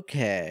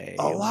 Okay.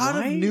 A lot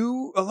of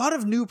new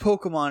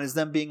Pokemon is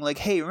them being like,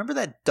 hey, remember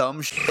that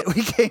dumb shit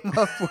we came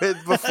up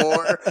with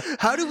before?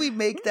 How do we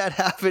make that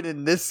happen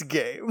in this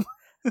game?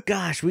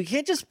 Gosh, we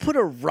can't just put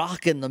a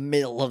rock in the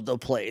middle of the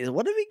place.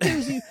 What if he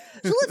gives you...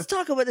 So let's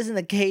talk about this in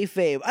the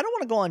kayfabe. I don't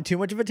want to go on too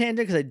much of a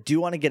tangent because I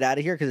do want to get out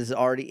of here because it's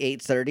already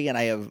 8:30 and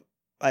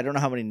I don't know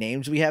how many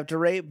names we have to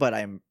rate, but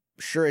I'm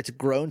sure it's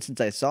grown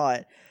since I saw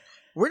it.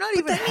 We're not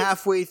even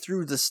halfway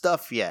through the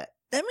stuff yet.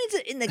 That means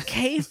that in the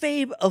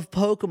kayfabe of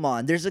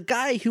Pokemon, there's a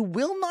guy who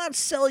will not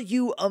sell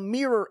you a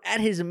mirror at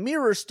his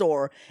mirror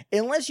store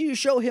unless you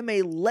show him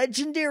a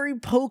legendary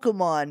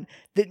Pokemon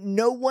that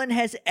no one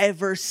has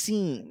ever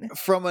seen.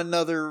 From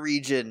another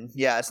region.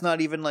 Yeah, it's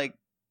not even like...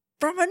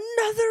 From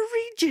another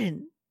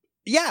region?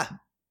 Yeah.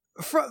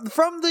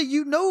 From the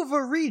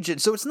Unova region.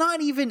 So it's not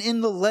even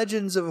in the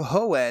Legends of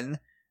Hoenn.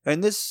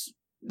 And this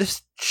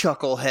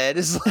chucklehead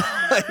is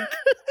like...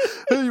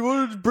 Hey, you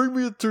want to bring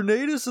me a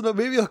Tornadus and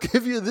maybe I'll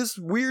give you this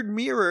weird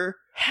mirror?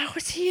 How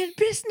is he in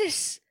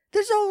business?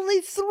 There's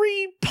only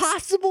 3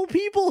 possible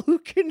people who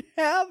can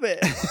have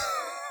it.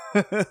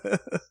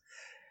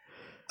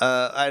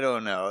 I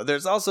don't know.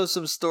 There's also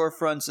some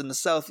storefronts in the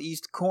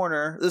southeast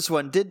corner. This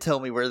one did tell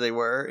me where they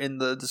were in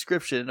the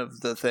description of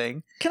the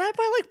thing. Can I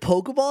buy like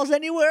Pokeballs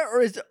anywhere,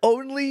 or is it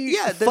only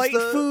fight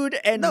food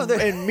and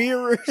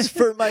mirrors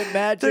for my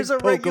magic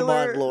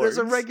Pokemon lords? There's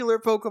a regular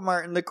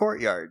Pokemart in the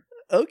courtyard.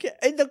 Okay,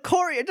 in the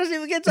courtyard, it doesn't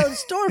even get its own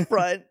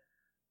storefront.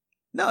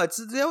 No,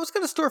 they always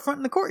got a storefront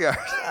in the courtyard.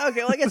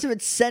 Okay, well, I guess if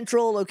it's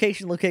central,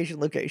 location. All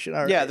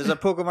right. Yeah, there's a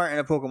Pokemart and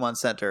a Pokemon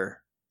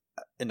Center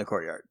in the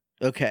courtyard.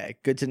 Okay,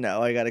 good to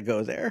know. I gotta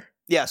go there.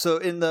 Yeah, so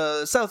in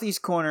the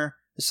southeast corner,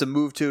 there's some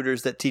move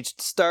tutors that teach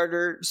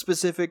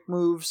starter-specific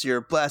moves, your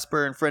Blast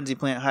Burn, Frenzy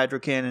Plant, Hydro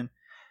Cannon,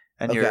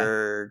 and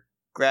your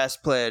Grass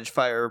Pledge,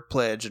 Fire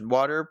Pledge, and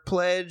Water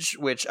Pledge,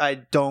 which I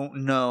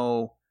don't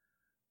know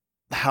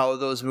how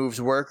those moves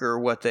work or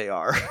what they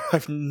are.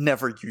 I've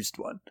never used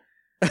one.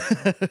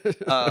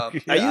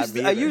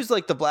 I used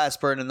like the Blast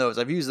Burn in those.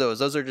 I've used those.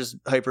 Those are just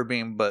Hyper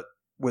Beam, but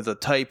with a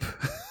type.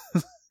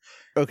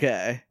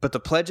 Okay. But the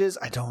pledges,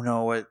 I don't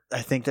know what.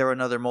 I think they're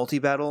another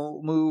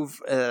multi-battle move.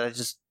 I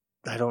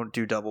don't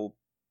do double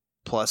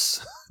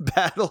plus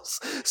battles.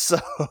 So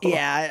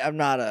Yeah, I'm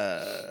not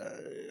a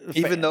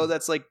even fan. though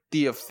that's like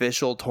the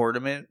official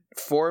tournament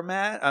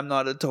format, I'm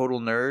not a total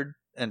nerd,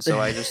 and so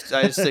I just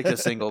stick to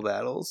single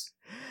battles.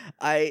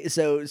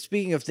 So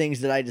speaking of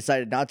things that I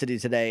decided not to do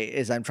today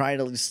is I'm trying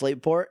to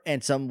Slateport,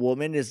 and some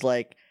woman is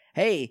like,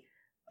 "Hey,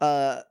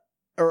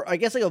 or I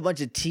guess like a bunch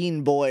of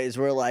teen boys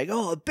were like,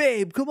 "Oh,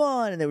 babe, come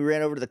on!" And then we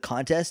ran over to the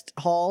contest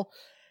hall,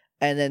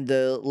 and then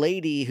the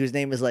lady whose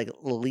name is like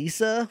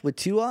Lisa with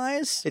 2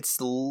 eyes,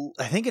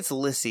 I think it's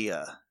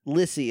Lycia.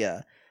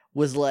 Lycia,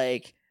 was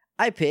like,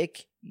 "I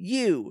pick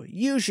you.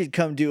 You should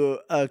come do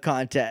a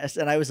contest."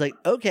 And I was like,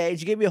 "Okay."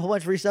 She gave me a whole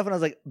bunch of free stuff, and I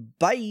was like,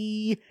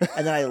 "Bye."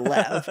 And then I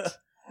left.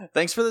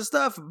 Thanks for the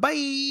stuff.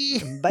 Bye.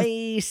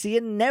 Bye. See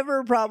you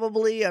never,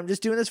 probably. I'm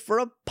just doing this for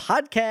a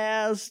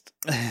podcast.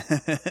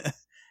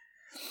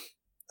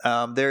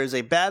 There is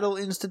a battle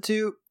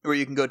institute where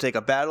you can go take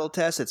a battle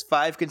test. It's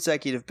 5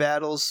 consecutive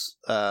battles.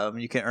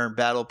 You can earn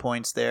battle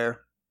points there.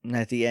 And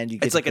at the end, you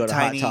get It's to like go a to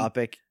tiny Hot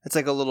Topic. It's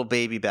like a little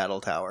baby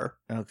battle tower.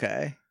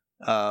 Okay.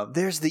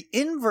 There's the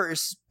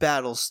inverse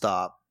battle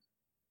stop,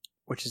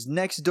 which is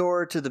next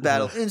door to the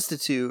battle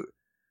institute.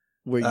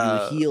 Where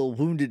you heal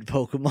wounded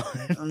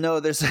Pokemon. No,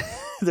 there's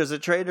a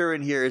trainer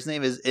in here. His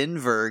name is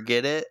Inver.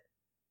 Get it?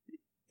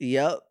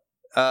 Yep.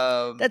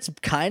 That's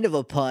kind of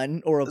a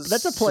pun, or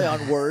that's a play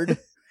on word.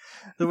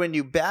 So when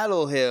you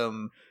battle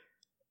him,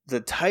 the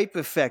type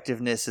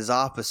effectiveness is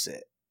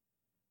opposite.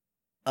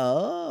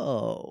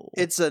 Oh.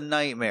 It's a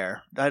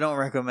nightmare. I don't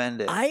recommend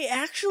it. I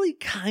actually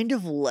kind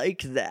of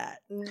like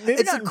that. Maybe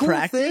It's not a in cool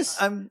practice.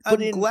 thing.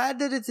 I'm glad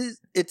that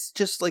it's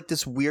just like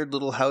this weird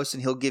little house,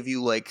 and he'll give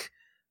you like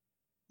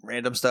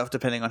random stuff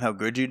depending on how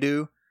good you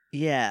do.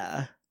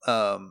 Yeah.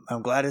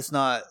 I'm glad it's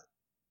not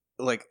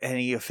like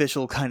any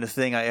official kind of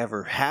thing I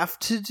ever have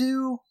to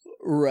do.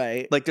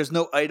 Right. Like there's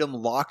no item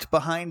locked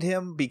behind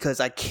him because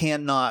I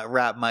cannot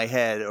wrap my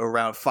head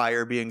around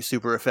fire being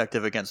super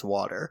effective against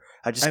water.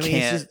 I just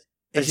can't.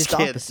 It's just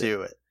can't opposite.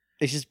 do it.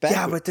 It's just backwards.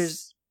 Yeah,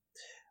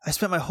 but I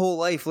spent my whole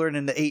life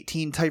learning the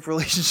 18 type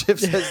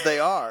relationships as they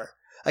are.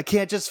 I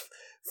can't just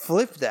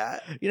flip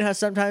that. You know how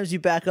sometimes you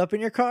back up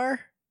in your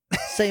car?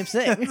 Same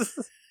thing.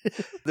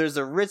 There's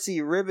a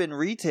Ritzy Ribbon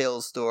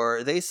retail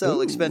store. They sell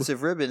Ooh.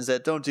 expensive ribbons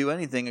that don't do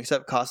anything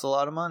except cost a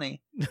lot of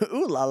money.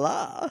 Ooh la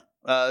la.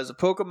 There's a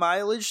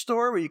Pokemileage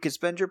store where you can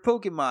spend your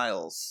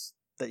Pokemiles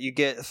that you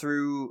get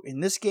through,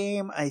 in this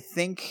game, I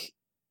think,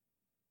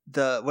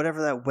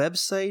 whatever that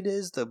website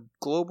is, the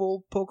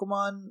global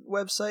Pokemon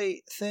website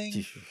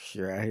thing.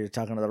 You're out here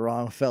talking to the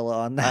wrong fella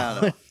on that.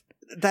 I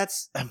don't know.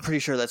 I'm pretty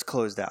sure that's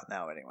closed out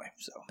now anyway.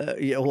 So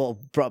Yeah, well,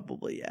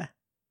 probably, yeah.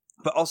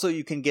 But also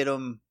you can get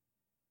them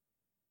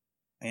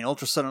in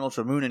Ultra Sun and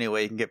Ultra Moon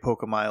anyway. You can get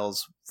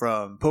Pokemiles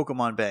from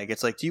Pokemon Bag.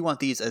 It's like, do you want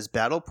these as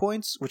battle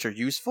points, which are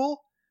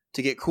useful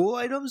to get cool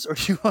items, or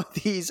do you want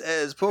these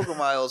as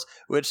Pokemiles,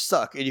 which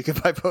suck and you can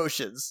buy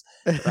potions?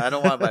 I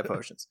don't want to buy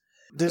potions.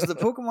 There's the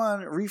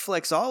Pokemon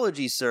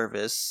Reflexology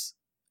service.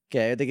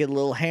 Okay, they get a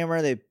little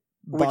hammer, they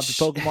bump the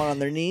Pokemon on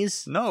their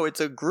knees. No,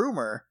 it's a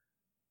groomer.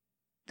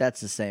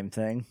 That's the same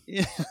thing.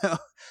 You know,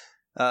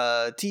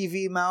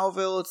 TV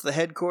Malville, it's the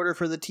headquarter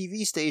for the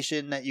TV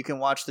station that you can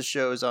watch the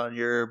shows on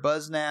your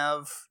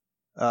BuzzNav.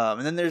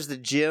 And then there's the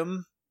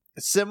gym.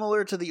 It's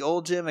similar to the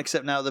old gym,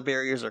 except now the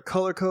barriers are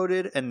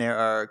color-coded, and there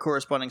are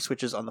corresponding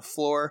switches on the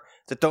floor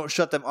that don't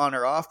shut them on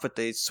or off, but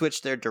they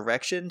switch their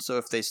direction. So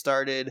if they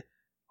started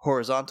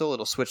horizontal,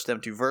 it'll switch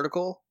them to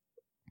vertical.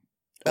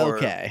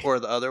 Or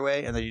the other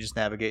way, and then you just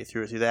navigate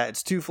through that.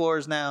 It's 2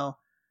 floors now.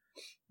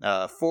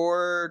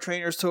 4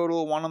 trainers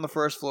total, 1 on the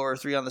first floor,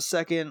 3 on the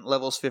second,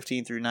 levels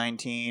 15 through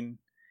 19.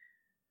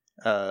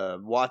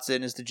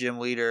 Watson is the gym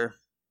leader.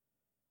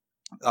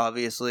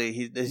 Obviously,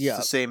 he's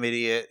the same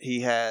idiot.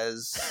 He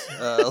has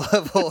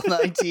level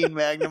 19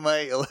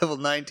 Magnemite, a level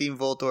 19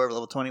 Voltorb,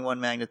 level 21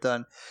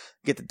 Magneton.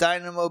 Get the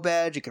Dynamo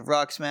badge, you can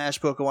Rock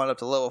Smash, Pokemon up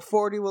to level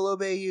 40 will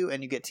obey you,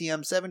 and you get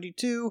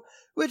TM72,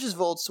 which is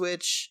Volt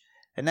Switch,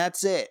 and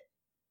that's it.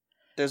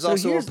 There's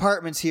also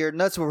apartments here,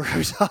 and that's what we're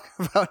going to be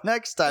talking about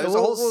next time. There's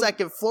a whole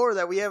second floor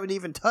that we haven't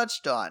even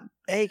touched on.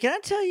 Hey, can I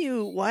tell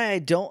you why I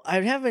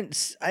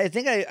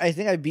think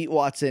I beat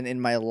Watson in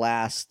my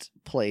last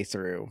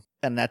playthrough,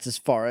 and that's as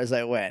far as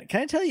I went.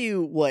 Can I tell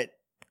you what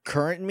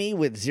current me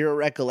with zero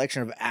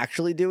recollection of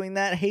actually doing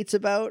that hates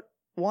about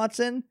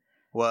Watson?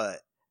 What?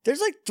 There's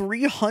like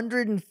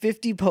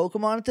 350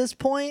 Pokemon at this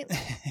point.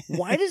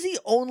 Why does he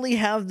only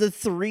have the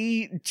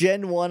 3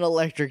 Gen 1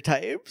 electric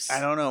types? I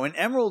don't know. In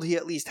Emerald, he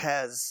at least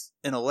has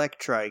an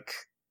Electrike,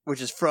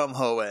 which is from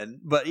Hoenn.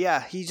 But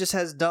yeah, he just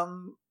has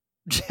dumb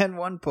Gen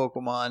 1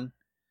 Pokemon.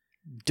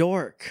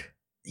 Dork.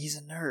 He's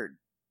a nerd.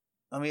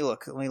 Let me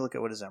look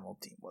at what his Emerald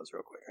team was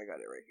real quick. I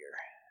got it right here.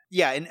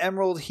 Yeah, in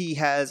Emerald, he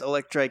has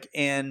Electrike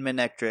and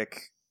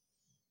Manectric,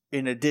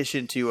 in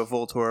addition to a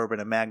Voltorb and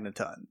a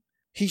Magneton.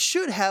 He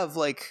should have,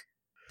 like,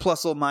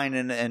 Plusle,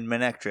 and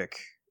Manectric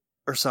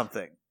or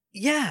something.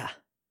 Yeah.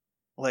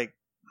 Like,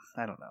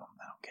 I don't know.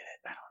 I don't get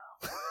it.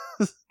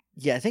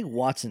 Yeah, I think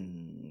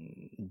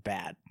Watson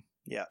bad.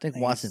 Yeah. I think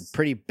Watson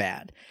pretty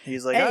bad.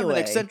 He's like, I'm an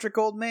eccentric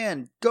old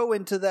man. Go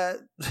into that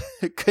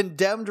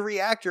condemned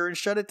reactor and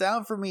shut it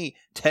down for me,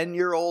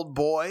 10-year-old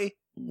boy.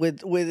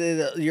 With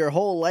your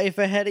whole life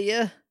ahead of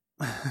you.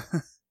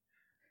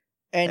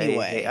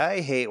 Anyway.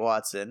 I hate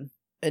Watson.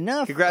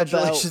 Enough.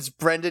 Congratulations,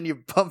 Brendan.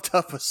 You bumped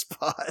up a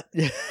spot.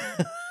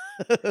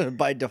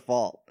 By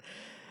default.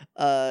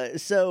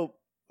 So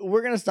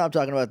we're going to stop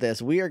talking about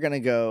this. We are going to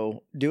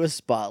go do a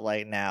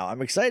spotlight now.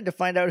 I'm excited to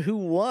find out who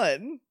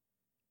won.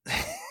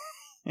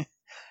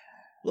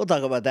 We'll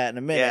talk about that in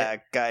a minute. Yeah,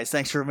 guys,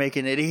 thanks for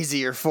making it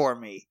easier for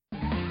me.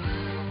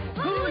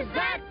 Who's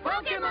that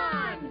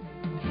Pokemon?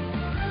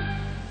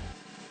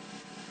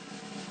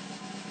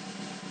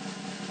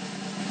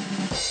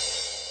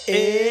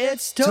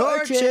 It's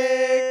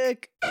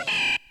Torchic!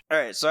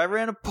 Alright, so I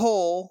ran a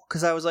poll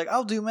because I was like,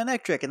 I'll do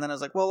Manectric, and then I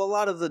was like, well, a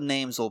lot of the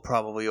names will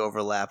probably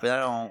overlap, and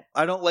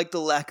I don't like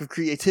the lack of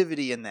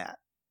creativity in that.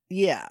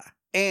 Yeah.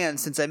 And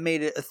since I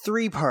made it a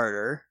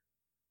 3-parter,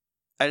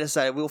 I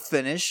decided we'll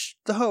finish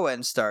the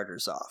Hoenn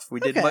starters off. We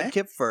did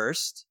Mudkip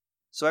first,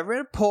 so I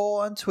ran a poll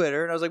on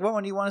Twitter, and I was like, what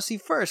one do you want to see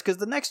first? Because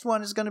the next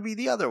one is going to be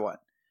the other one.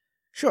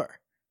 Sure.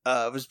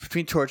 It was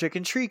between Torchic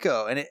and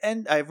Treecko,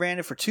 and I ran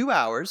it for 2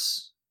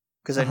 hours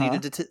because I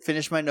needed to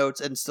finish my notes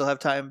and still have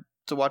time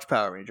to watch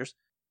Power Rangers.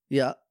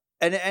 Yeah.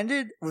 And it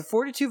ended with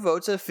 42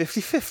 votes at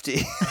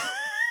 50-50.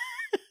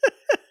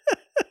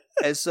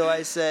 And so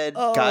I said,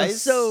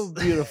 guys. So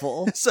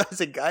beautiful. So I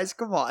said, guys,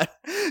 come on.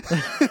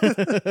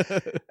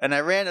 And I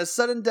ran a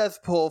sudden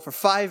death poll for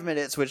 5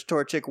 minutes, which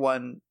Torchic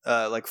won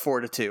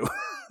 4-2.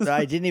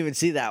 I didn't even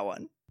see that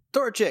one.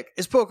 Torchic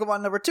is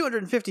Pokemon number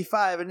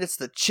 255, and it's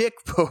the chick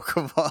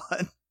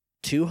Pokemon.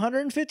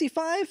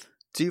 255?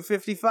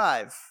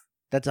 255.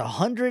 That's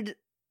 100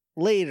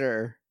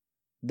 later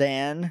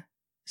than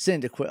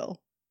Cyndaquil.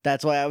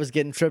 That's why I was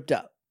getting tripped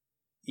up.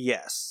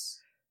 Yes.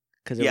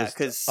 Because it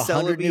was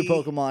 100 new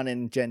Pokemon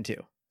in Gen 2.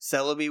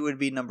 Celebi would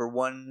be number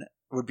 1,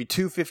 would be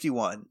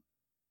 251.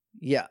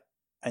 Yeah.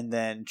 And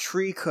then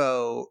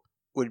Treecko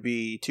would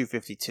be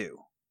 252.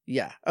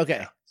 Yeah. Okay.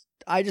 Yeah.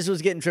 I just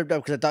was getting tripped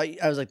up because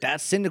I was like,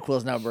 that's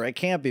Cyndaquil's number. It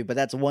can't be, but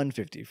that's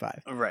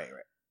 155. Right.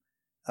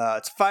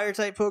 It's a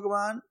Fire-type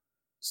Pokemon.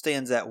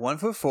 Stands at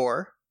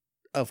 1'4".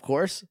 Of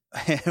course.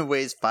 And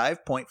weighs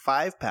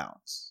 5.5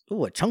 pounds.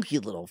 Ooh, a chunky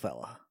little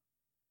fella.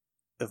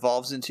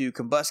 Evolves into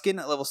Combuskin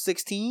at level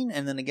 16,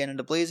 and then again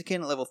into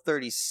Blaziken at level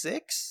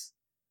 36.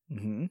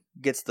 Mm-hmm.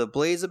 Gets the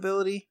Blaze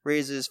ability.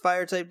 Raises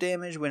Fire-type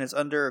damage when it's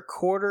under a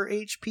quarter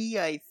HP,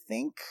 I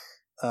think.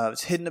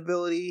 Its hidden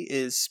ability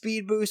is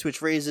Speed Boost,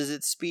 which raises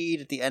its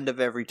speed at the end of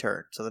every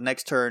turn. So the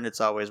next turn,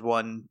 it's always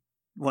one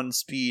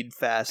speed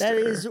faster. That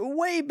is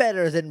way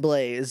better than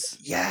Blaze.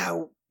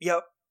 Yeah.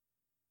 Yep.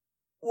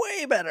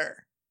 Way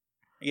better.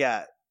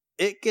 Yeah.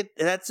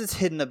 That's its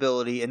hidden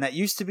ability, and that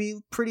used to be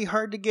pretty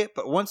hard to get,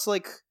 but once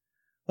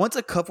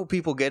a couple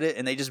people get it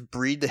and they just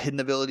breed the hidden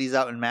abilities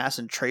out in mass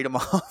and trade them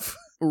off,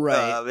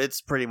 right?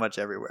 It's pretty much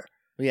everywhere.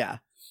 Yeah.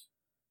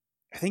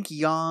 I think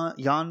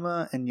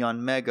Yanma and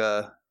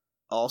Yanmega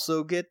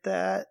also get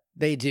that.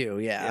 They do,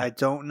 yeah. I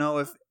don't know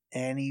if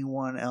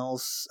anyone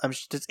else. I'm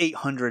sure it's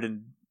 800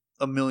 and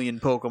a million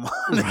Pokemon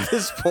at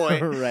this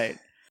point. Right.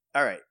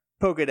 All right.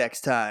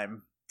 Pokedex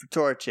time for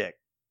Torchic.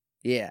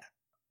 Yeah.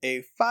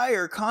 A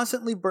fire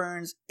constantly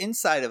burns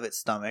inside of its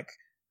stomach,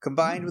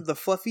 combined with the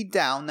fluffy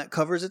down that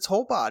covers its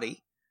whole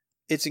body.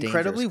 It's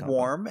incredibly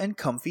warm and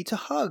comfy to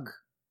hug.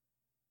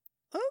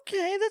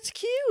 Okay, that's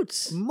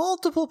cute.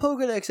 Multiple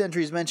Pokedex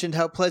entries mentioned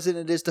how pleasant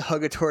it is to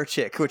hug a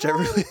Torchic, which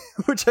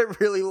I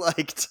really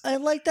liked. I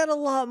like that a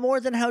lot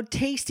more than how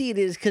tasty it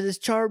is because it's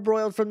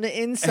charbroiled from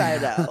the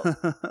inside out.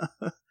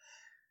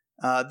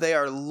 They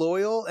are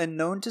loyal and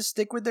known to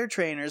stick with their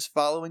trainers,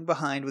 following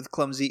behind with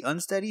clumsy,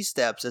 unsteady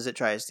steps as it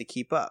tries to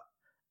keep up.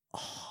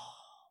 Oh,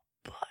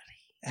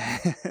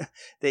 buddy.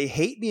 They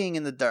hate being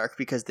in the dark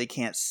because they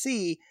can't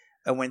see,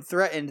 and when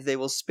threatened, they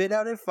will spit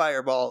out a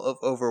fireball of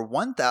over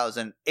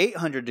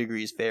 1,800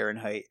 degrees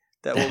Fahrenheit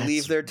that will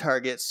leave their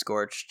target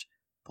scorched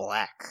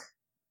black.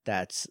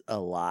 That's a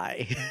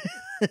lie.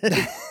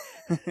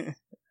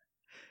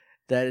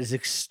 That is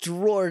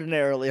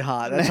extraordinarily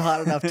hot. That's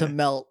hot enough to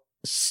melt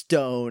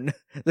stone.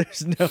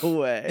 There's no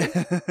way.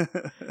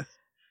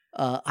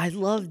 I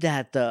love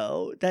that,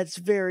 though. That's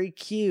very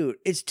cute.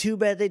 It's too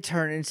bad they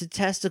turn into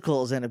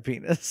testicles and a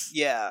penis.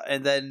 Yeah,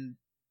 and then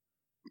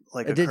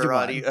like a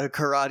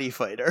karate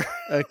fighter.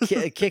 a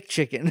kick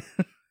chicken.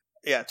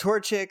 Yeah,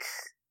 Torchic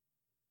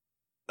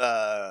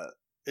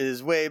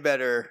is way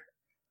better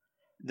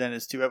than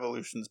his 2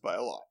 evolutions by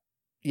a lot.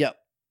 Yep.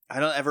 I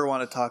don't ever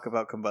want to talk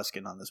about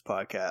Combuskin on this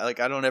podcast. Like,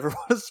 I don't ever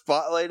want to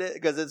spotlight it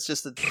because it's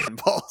just a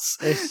impulse.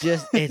 It's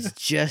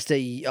just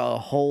a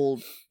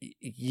whole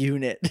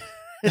unit.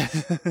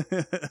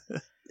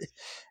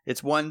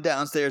 It's one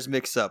downstairs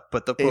mix-up,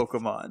 but the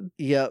Pokemon.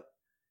 Yep.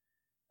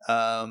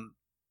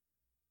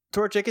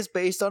 Torchic is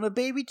based on a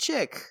baby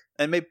chick,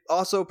 and may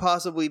also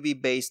possibly be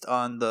based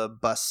on the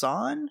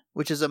Basan,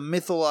 which is a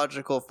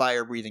mythological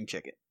fire-breathing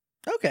chicken.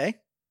 Okay.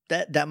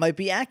 that might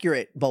be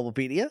accurate,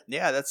 Bulbapedia.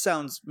 Yeah, that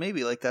sounds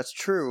maybe like that's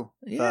true.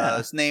 Yeah.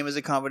 Its name is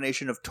a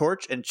combination of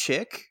torch and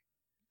chick,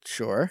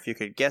 Sure. if you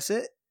could guess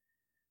it.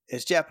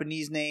 Its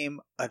Japanese name,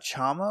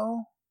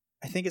 Achamo,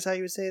 I think is how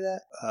you would say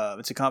that.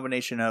 It's a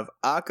combination of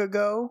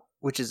Akago,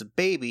 which is a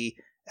baby,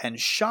 and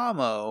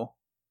Shamo,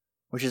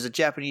 which is a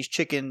Japanese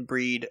chicken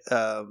breed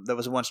that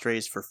was once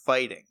raised for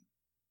fighting.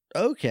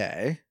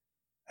 Okay.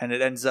 And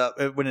it ends up,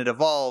 when it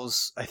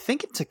evolves, I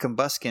think into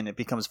Combuskin, it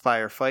becomes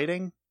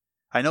firefighting.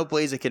 I know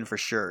Blaziken for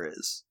sure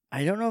is.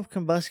 I don't know if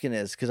Combuskin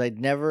is, because I'd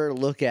never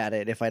look at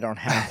it if I don't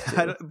have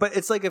to. But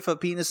it's like if a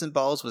penis and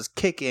balls was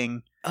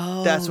kicking,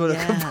 Oh, that's what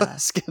yeah. a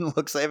Combuskin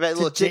looks like. It had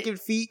little chicken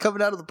feet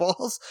coming out of the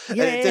balls, and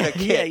Yeah, it did a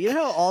kick. yeah. You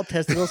know how all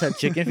testicles have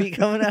chicken feet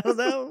coming out of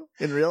them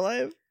in real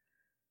life?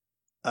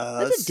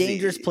 That's Let's a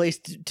dangerous see. place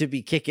to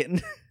be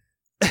kicking.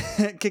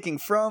 Kicking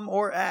from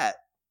or at.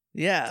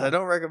 Yeah. So I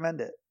don't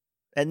recommend it.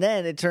 And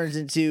then it turns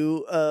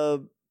into a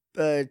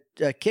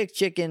kick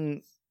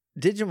chicken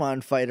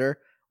Digimon fighter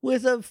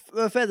with a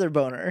feather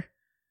boner.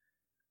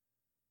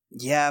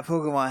 Yeah,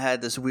 Pokemon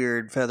had this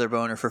weird feather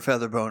boner for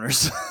feather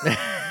boners.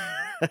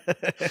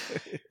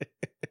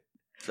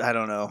 I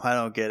don't know. I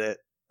don't get it.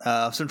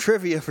 Some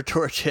trivia for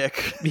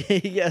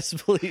Torchic, Yes,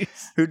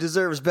 please. who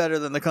deserves better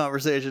than the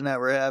conversation that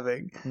we're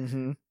having.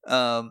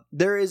 Mm-hmm.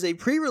 There is a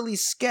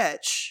pre-release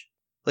sketch,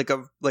 like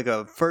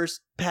a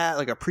first pat,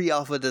 like a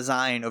pre-alpha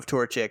design of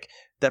Torchic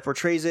that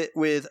portrays it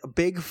with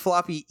big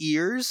floppy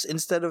ears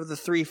instead of the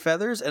 3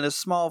 feathers and a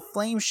small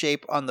flame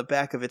shape on the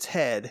back of its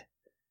head.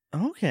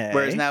 Okay.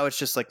 Whereas now it's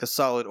just like the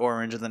solid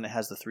orange, and then it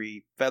has the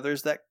 3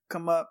 feathers that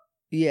come up.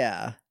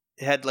 Yeah.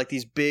 It had like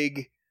these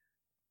big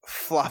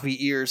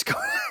floppy ears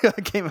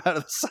came out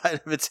of the side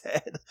of its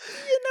head.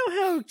 You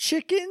know how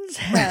chickens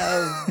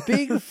have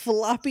big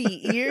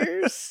floppy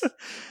ears?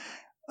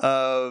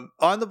 On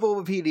the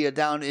Bulbapedia,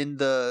 down in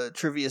the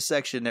trivia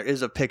section, there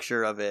is a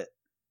picture of it.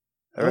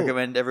 I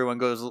recommend everyone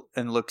goes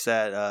and looks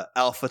at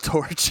Alpha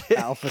Torchic.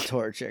 Alpha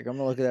Torchic. I'm going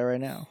to look at that right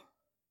now.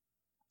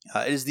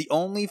 It is the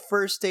only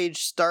first stage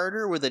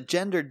starter with a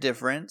gender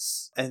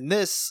difference. And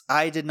this,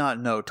 I did not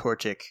know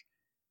Torchic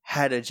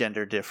had a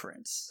gender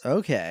difference.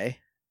 Okay.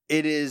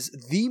 It is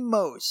the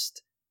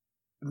most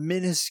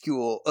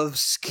minuscule,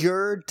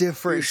 obscure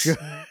difference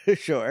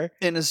Sure.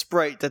 in a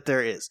sprite that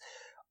there is.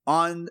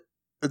 On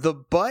the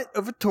butt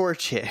of a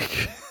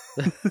Torchic,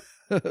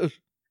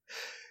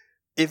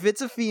 if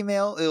it's a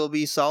female, it'll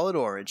be solid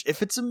orange.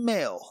 If it's a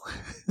male,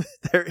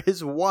 there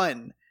is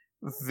one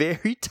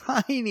very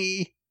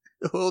tiny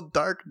little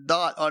dark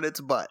dot on its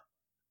butt.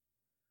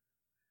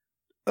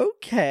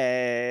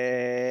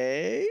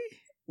 Okay.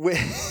 Which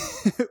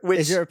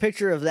Is there a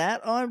picture of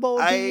that on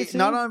Bulbapedia?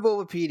 not on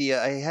Bulbapedia.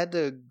 I had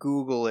to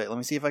Google it. Let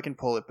me see if I can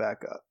pull it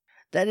back up.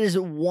 That is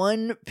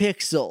 1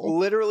 pixel.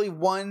 Literally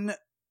 1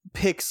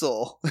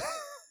 pixel.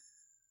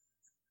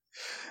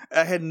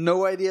 I had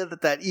no idea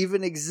that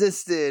even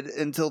existed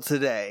until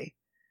today.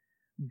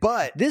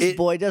 But This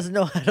boy doesn't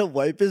know how to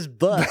wipe his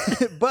butt.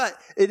 but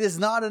it is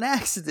not an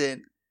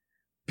accident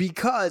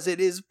because it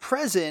is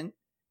present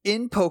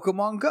in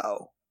Pokemon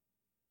Go.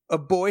 A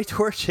boy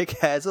Torchic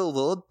has a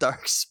little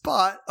dark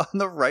spot on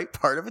the right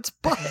part of its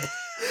butt.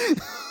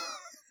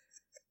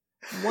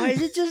 Why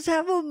does it just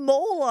have a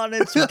mole on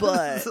its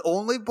butt?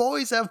 Only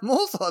boys have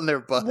moles on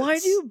their butts. Why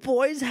do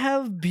boys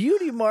have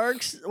beauty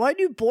marks? Why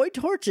do boy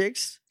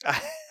Torchics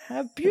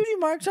have beauty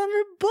marks on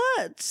their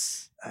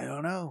butts? I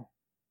don't know.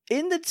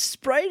 In the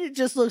sprite, it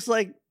just looks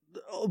like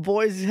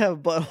boys have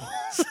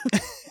buttholes.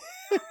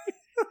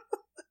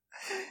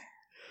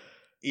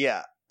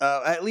 Yeah.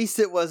 At least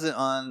it wasn't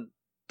on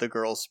the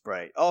girl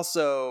sprite.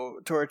 Also,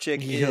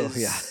 Torchic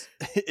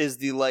is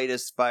the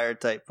lightest fire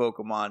type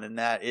Pokemon, and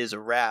that is a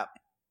wrap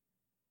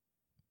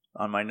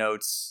on my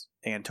notes.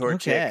 And Torchic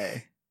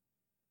Okay.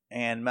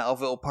 and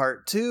Melville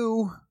Part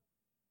 2.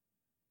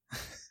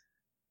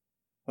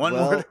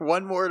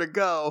 One more to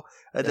go,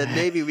 and then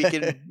maybe we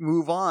can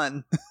move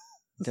on.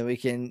 Then we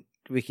can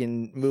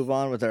move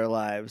on with our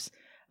lives.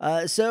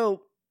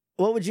 So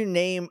what would you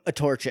name a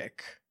Torchic?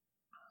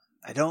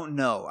 I don't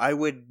know. I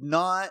would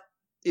not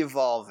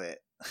evolve it.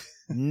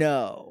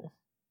 No.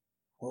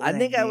 What I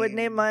think I would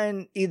name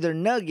mine either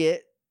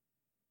Nugget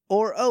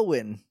or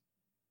Owen.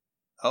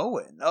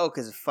 Owen. Oh,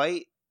 because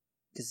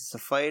it's a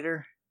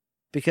fighter.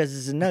 Because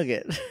it's a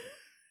nugget.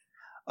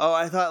 Oh,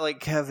 I thought like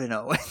Kevin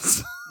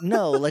Owens.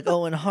 No, like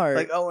Owen Hart.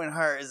 Like Owen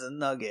Hart is a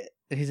nugget.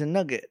 He's a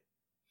nugget.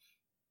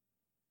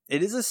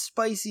 It is a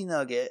spicy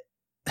nugget.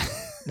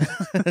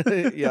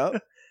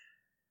 Yup.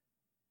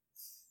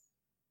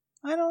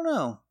 I don't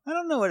know. I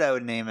don't know what I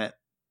would name it.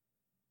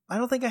 I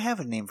don't think I have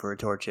a name for a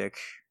Torchic.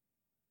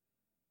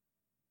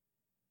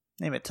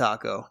 Name it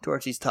Taco.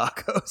 Torchy's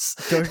Tacos.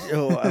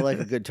 I like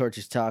a good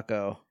Torchy's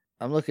taco.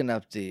 I'm looking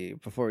up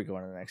before we go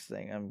on to the next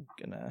thing, I'm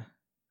gonna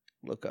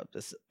look up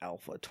this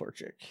Alpha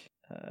Torchic.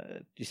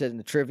 You said in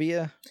the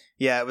trivia?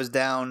 Yeah, it was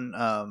down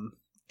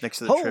next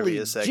to the Holy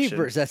trivia section.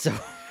 jeepers, that's so...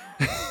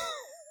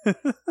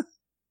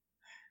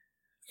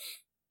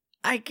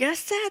 I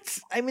guess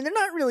they're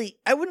not really,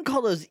 I wouldn't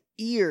call those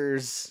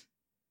ears.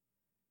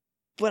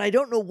 but I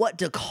don't know what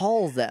to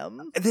call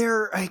them.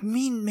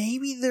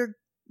 Maybe they're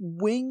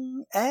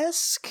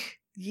wing-esque,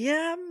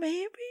 Yeah,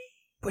 maybe.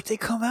 but they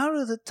come out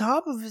of the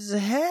top of his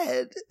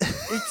head.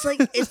 It's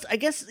like, I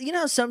guess,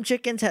 some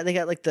chickens they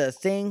got like the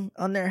thing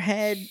on their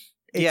head.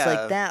 It's Yeah.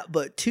 like that,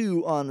 but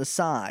 2 on the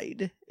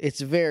side. It's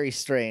very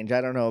strange.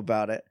 I don't know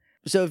about it.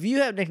 So if you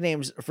have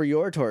nicknames for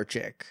your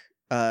Torchic,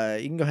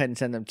 you can go ahead and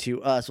send them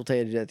to us. We'll tell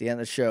you to do it at the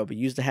end of the show, but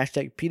use the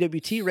hashtag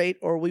PWTRate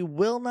or we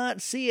will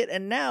not see it.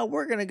 And now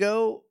we're going to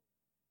go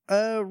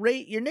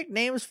rate your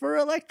nicknames for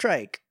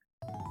Electrike.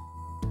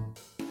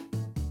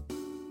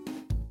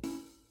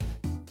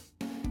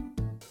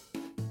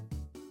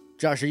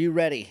 Josh, are you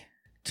ready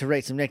to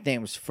rate some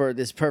nicknames for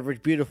this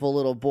perfect, beautiful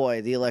little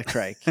boy, the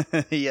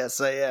Electrike? Yes,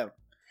 I am.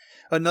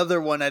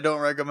 Another one I don't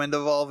recommend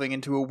evolving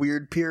into a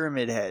weird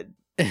pyramid head.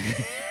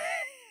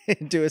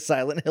 Into a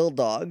Silent Hill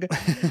dog.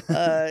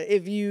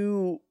 If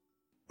you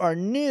are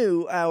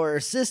new, our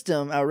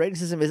rating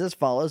system is as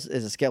follows: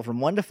 is a scale from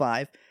 1 to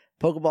 5.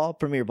 Pokeball,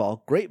 Premier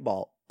Ball, Great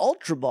Ball,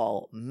 Ultra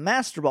Ball,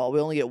 Master Ball.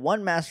 We only get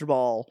 1 Master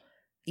Ball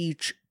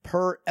each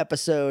per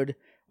episode.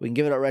 We can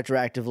give it out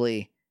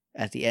retroactively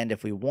at the end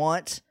if we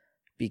want,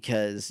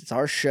 because it's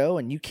our show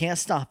and you can't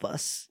stop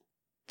us.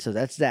 So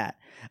that's that.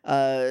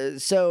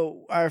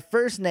 So our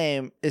first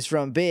name is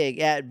from Big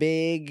at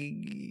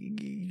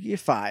Big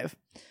 5.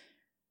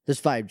 There's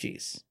 5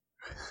 G's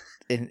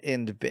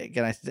in the Big,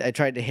 and I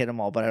tried to hit them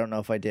all, but I don't know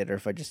if I did or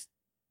if I just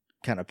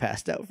kind of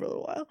passed out for a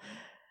little while.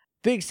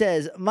 Big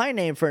says, my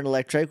name for an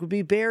Electrike would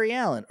be Barry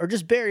Allen, or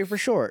just Barry for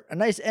short. A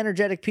nice,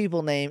 energetic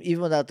people name,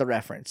 even without the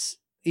reference,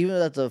 even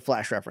without the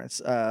Flash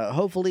reference.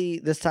 Hopefully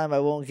this time I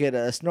won't get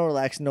a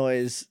Snorlax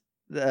noise,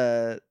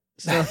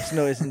 Snorlax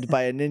noise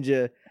by a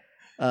ninja,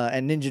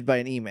 and ninja'd by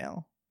an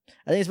email.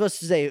 I think it's supposed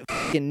to say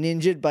f***ing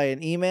ninja'd by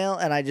an email,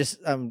 and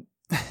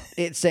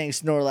it's saying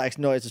Snorlax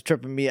noise is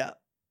tripping me up.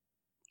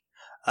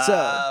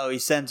 So he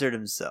censored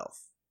himself.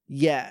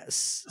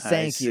 Yes,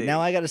 thank you.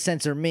 Now I got to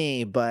censor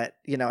me, but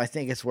I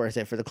think it's worth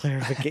it for the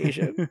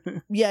clarification.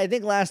 Yeah, I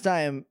think last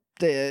time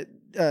the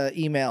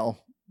email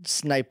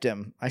sniped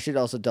him. I should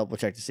also double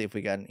check to see if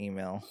we got an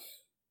email.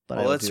 But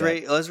well, let's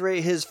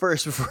rate his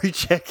first before we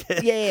check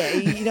it. Yeah.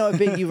 You know what,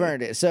 Big, you've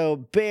earned it. So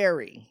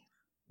Barry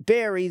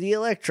the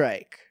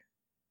Electrike.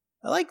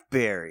 I like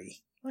Barry.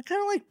 I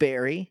kind of like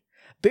Barry.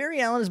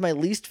 Barry Allen is my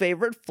least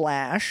favorite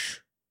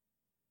Flash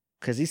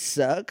because he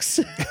sucks.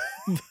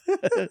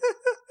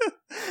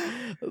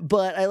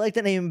 But I like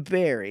the name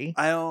Barry.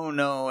 I don't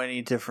know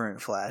any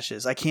different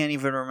Flashes. I can't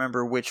even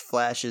remember which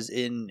Flash is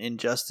in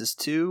Injustice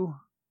 2.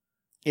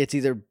 It's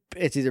either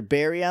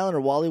Barry Allen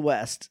or Wally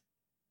West.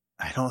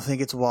 I don't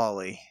think it's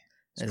Wally.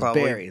 It's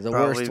probably Barry, the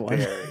worst one.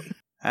 Barry.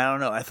 I don't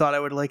know. I thought I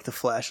would like the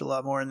Flash a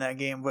lot more in that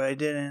game, but I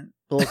didn't.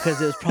 Well,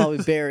 because it was probably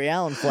Barry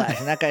Allen Flash,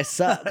 and that guy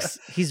sucks.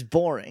 He's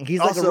boring. He's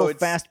like also, a real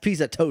fast piece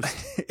of toast.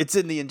 It's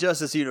in the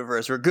Injustice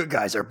universe where good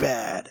guys are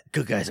bad.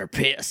 Good guys are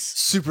pissed.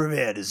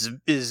 Superman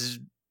is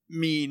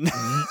mean.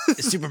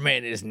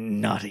 Superman is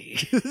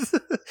naughty.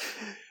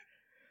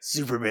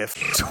 Superman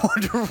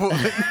Wonder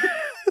Woman.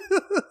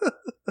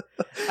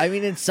 I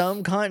mean, in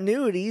some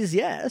continuities,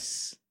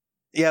 yes.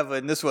 Yeah, but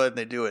in this one,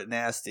 they do it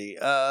nasty.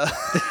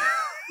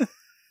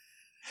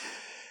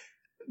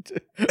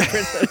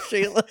 Princess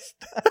Sheila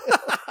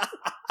style.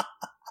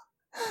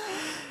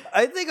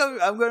 I think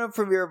I'm going to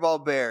Premier Ball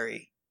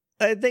Barry.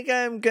 I think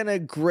I'm going to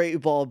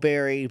Great Ball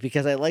Barry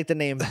because I like the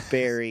name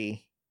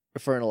Barry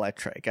for an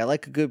Electrike. I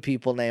like a good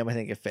people name. I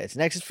think it fits.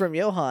 Next is from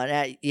Johan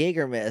at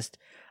Jaegermist.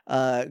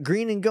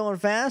 Green and going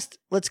fast?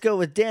 Let's go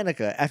with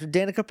Danica. After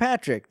Danica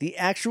Patrick, the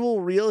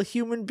actual real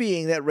human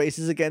being that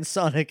races against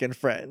Sonic and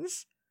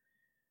friends.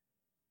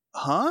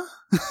 Huh?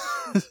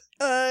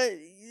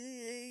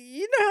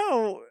 You know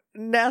how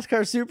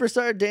NASCAR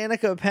superstar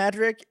Danica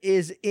Patrick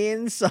is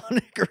in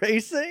Sonic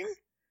Racing?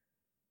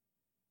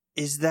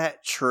 Is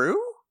that true?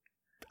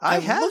 I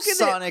have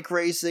Sonic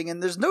Racing,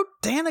 and there's no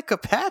Danica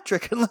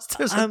Patrick unless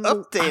there's an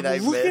update I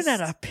missed. I'm looking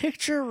at a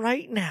picture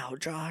right now,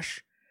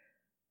 Josh.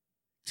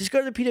 Just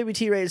go to the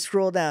PWT rate,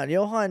 scroll down.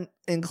 Johan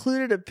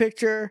included a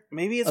picture.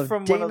 Maybe it's of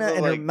from Dana one of the,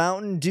 and her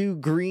Mountain Dew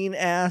green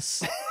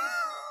ass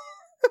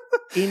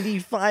Indy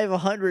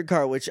 500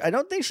 car, which I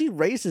don't think she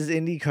races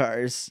Indy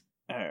cars.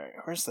 All right,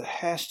 where's the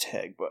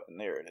hashtag button?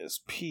 There it is.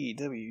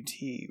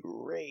 PWT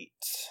rate.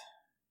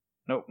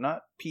 Nope,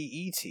 not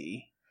PET.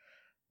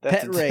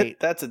 That's Pet rate.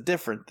 That's a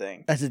different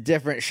thing. That's a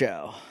different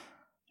show.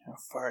 How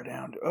far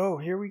down? Oh,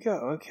 here we go.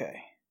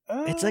 Okay.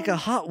 It's like a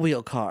Hot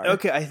Wheel car.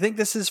 Okay, I think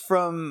this is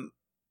from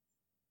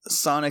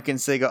Sonic and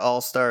Sega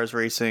All-Stars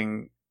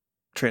Racing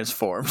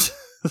Transformed.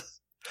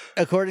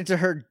 According to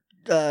her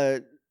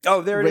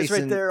oh, there it is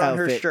right there on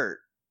outfit. her shirt.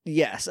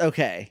 Yes,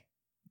 okay.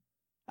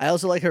 I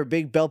also like her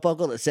big belt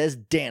buckle that says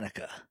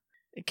Danica.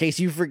 In case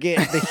you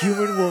forget, the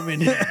human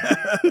woman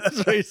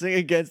is racing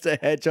against a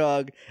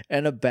hedgehog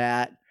and a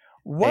bat.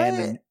 What?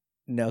 And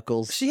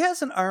Knuckles. She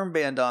has an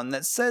armband on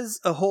that says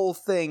a whole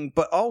thing,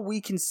 but all we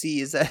can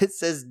see is that it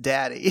says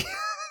Daddy.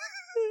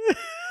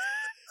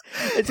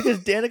 It's because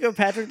Danica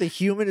Patrick the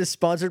human is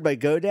sponsored by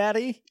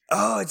GoDaddy,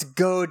 Oh, it's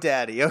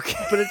GoDaddy.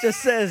 Okay. but it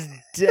just says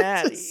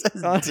Daddy. It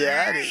says on her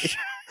Daddy.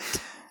 shirt.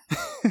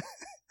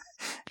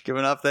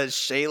 Giving off that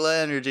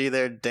Shayla energy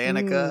there,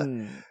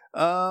 Danica.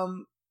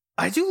 Mm.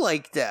 I do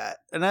like that,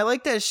 and I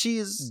like that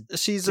she's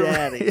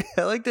Daddy.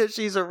 I like that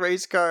she's a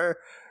race car.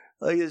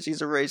 I like that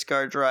she's a race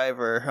car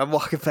driver. I'm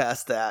walking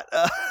past that.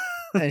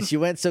 And she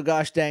went so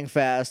gosh dang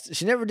fast.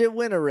 She never did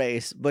win a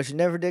race, but she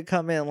never did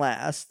come in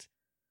last.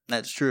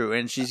 That's true,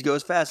 and she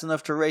goes fast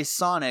enough to race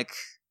Sonic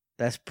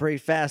That's pretty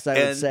fast, I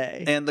would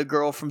say. and the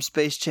girl from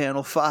Space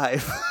Channel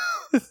 5.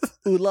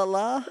 Ooh la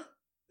la.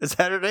 Is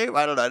that her name?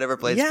 I don't know. I never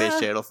played Yeah. Space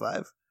Channel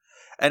 5.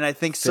 And I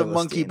think some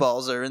monkey Philistine.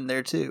 balls are in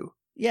there too.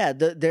 Yeah,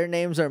 their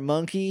names are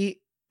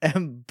Monkey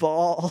and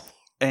Ball.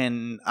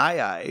 And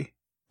Ai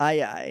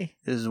Aye.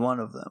 is one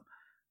of them.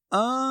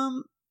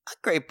 A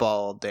great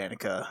ball,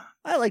 Danica.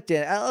 I like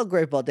Dan. I love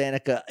Great Ball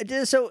Danica.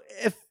 So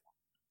if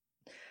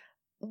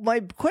my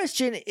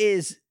question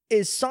is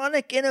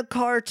Sonic in a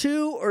car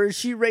too, or is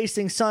she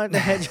racing Sonic the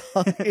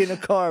Hedgehog in a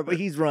car, but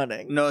he's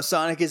running? No,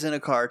 Sonic is in a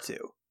car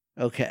too.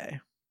 Okay.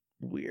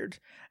 Weird.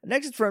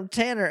 Next is from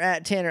Tanner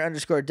at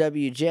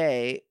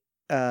Tanner_WJ.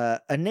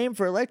 A name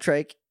for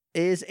Electric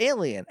is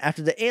Alien,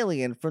 after the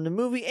alien from the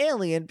movie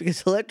Alien,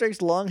 because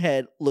Electric's long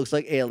head looks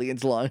like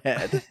Alien's long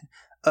head.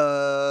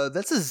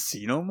 That's a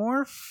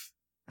xenomorph?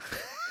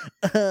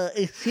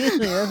 Excuse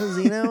me, that's a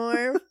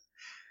xenomorph?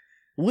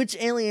 Which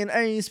alien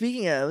are you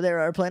speaking of? There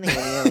are plenty in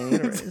the Alien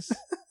universe.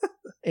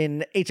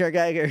 In H.R.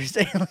 Geiger's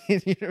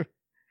Alien universe.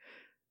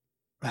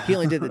 He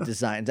only did the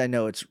designs. I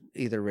know it's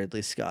either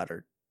Ridley Scott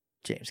or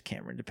James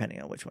Cameron, depending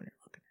on which one you're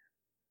looking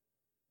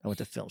at. I went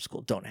to film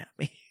school. Don't have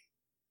me.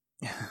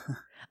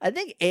 I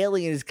think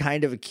Alien is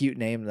kind of a cute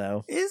name,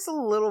 though. It's a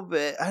little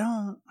bit. I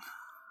don't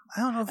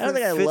know if I don't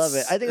think I love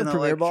it. I think an a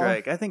Premier Ball.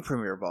 Electric. I think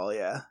Premier Ball,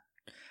 yeah.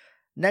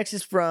 Next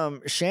is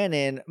from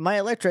Shannon. My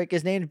Electric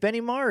is named Benny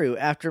Maru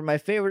after my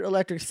favorite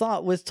electric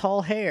thought with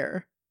tall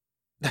hair.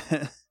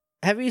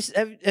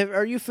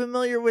 Are you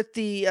familiar with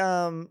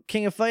the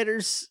King of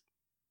Fighters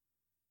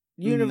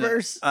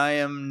universe? No, I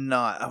am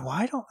not.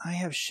 Why don't I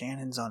have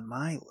Shannon's on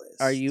my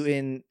list? Are you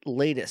in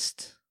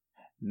latest?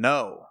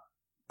 No.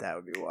 That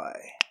would be why.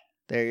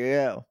 There you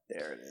go.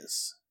 There it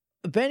is.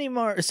 Benny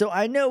Maru. So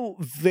I know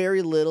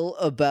very little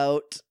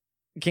about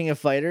King of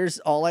Fighters.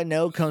 All I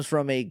know comes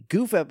from a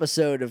goof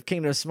episode of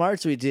Kingdom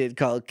Smarts we did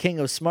called King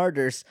of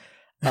Smarters,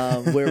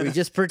 where we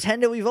just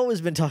pretended we've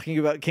always been talking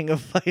about King of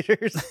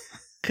Fighters,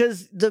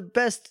 because the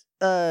best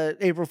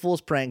April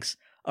Fool's pranks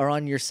are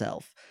on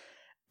yourself.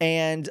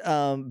 And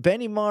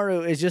Benny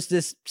Maru is just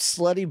this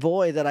slutty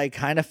boy that I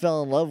kind of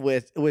fell in love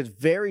with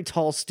very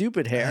tall,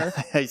 stupid hair.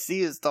 I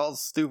see his tall,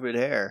 stupid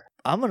hair.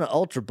 I'm going to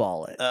Ultra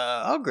Ball it.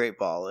 I'll great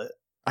ball it.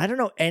 I don't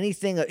know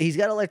anything. He's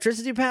got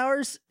electricity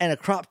powers and a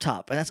crop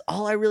top, and that's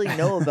all I really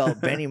know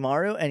about Benny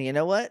Maru. And you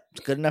know what?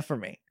 It's good enough for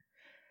me.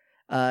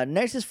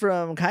 Next is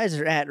from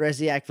Kaiser at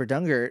Resiac for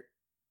Dungert.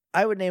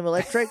 I would name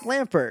Electric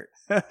Lampert.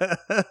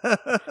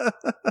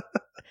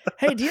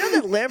 Hey, do you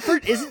know that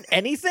Lampert isn't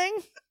anything?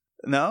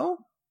 No?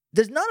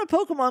 There's not a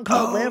Pokemon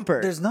called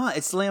Lampert. There's not.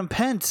 It's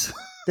Lampent.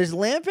 There's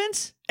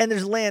Lampent and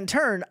there's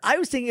Lantern. I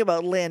was thinking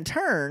about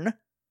Lantern,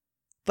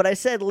 but I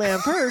said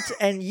Lampert,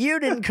 and you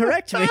didn't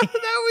correct me. Now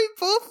we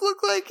both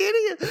look like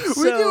idiots.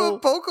 We do So- a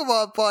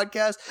Pokemon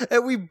podcast,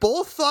 and we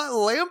both thought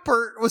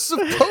Lampert was some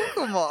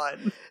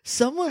Pokemon.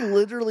 Someone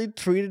literally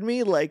tweeted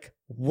me like,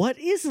 "What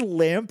is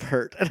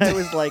Lampert?" And I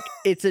was like,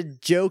 "It's a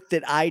joke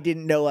that I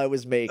didn't know I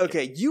was making."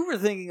 Okay, you were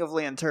thinking of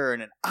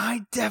Lantern, and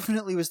I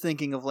definitely was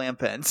thinking of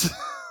Lampent.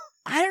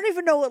 I don't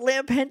even know what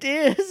Lampent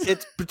is.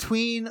 It's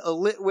between a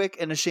Litwick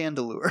and a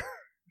Chandelure.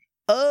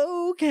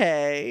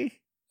 Okay.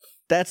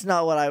 That's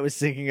not what I was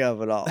thinking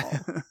of at all.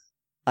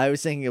 I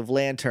was thinking of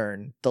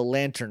Lantern, the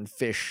lantern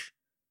fish,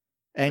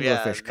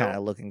 anglerfish kind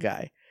of looking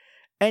guy.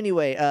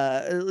 Anyway,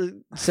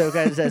 so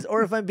guy says,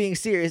 or if I'm being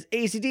serious,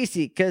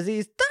 AC/DC, because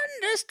he's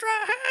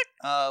thunderstruck.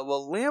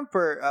 Well,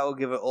 Lampert, I will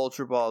give it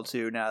Ultra Ball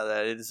to now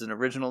that it is an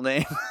original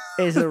name.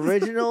 His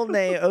original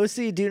name,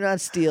 OC Do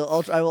Not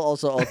Steal. I will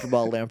also Ultra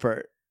Ball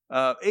Lampert.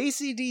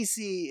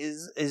 AC/DC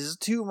is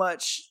too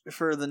much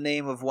for the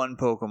name of one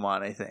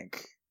Pokemon, I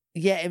think.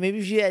 Yeah, and maybe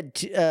if you had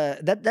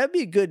that'd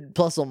be a good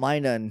plus or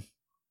minus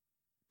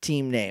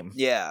team name.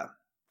 Yeah.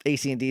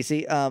 AC and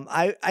DC.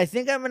 I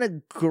think I'm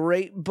gonna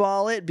great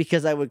ball it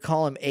because I would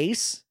call him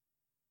Ace.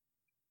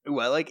 Ooh,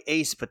 I like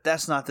Ace, but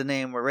that's not the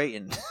name we're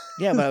rating.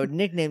 Yeah, but I would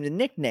nickname the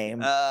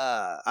nickname.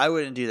 I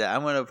wouldn't do that.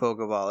 I'm gonna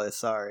Pokeball it,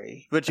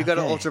 sorry. But you got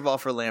an Okay. Ultra Ball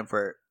for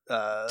Lampert.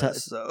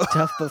 So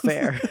Tough but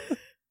fair.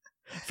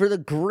 For the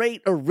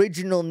great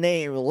original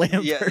name,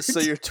 Lampert. yeah, so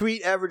your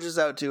tweet averages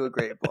out to a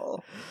great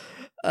ball.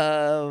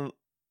 Well,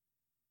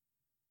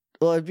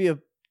 it'd be a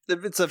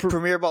If it's a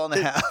Premier Ball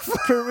and a half.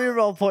 Premier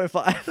Ball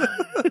 0.5.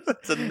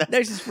 It's a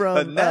Next is a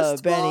from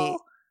nest Benny. ball?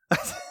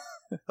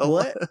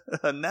 What?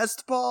 A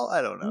nest ball?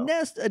 I don't know.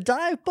 Nest, a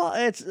dive ball.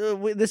 It's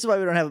this is why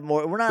we don't have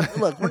more. We're not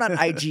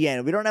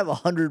IGN. We don't have a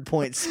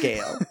 100-point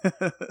scale.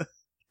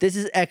 This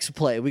is X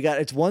Play.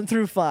 It's 1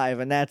 through 5,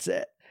 and that's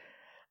it.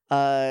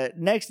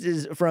 Next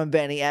is from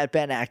Benny at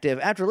Ben Active.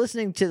 After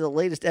listening to the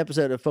latest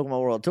episode of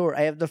Pokemon World Tour,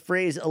 I have the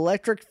phrase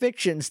electric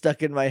fiction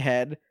stuck in my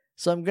head.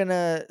 So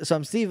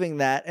I'm saving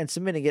that and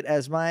submitting it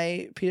as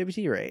my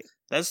PWT rate.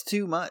 That's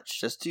too much.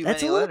 That's too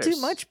That's many a little letters.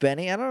 too much,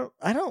 Benny. I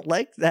don't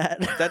like that.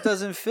 That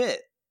doesn't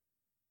fit.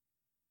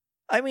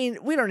 I mean,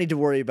 we don't need to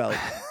worry about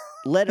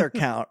letter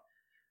count.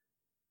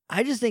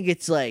 I just think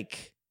it's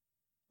like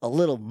a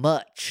little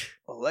much.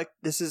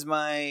 This is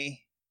my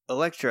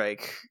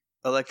electric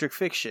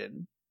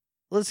fiction.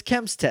 Let's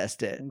chems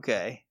test it.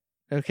 Okay.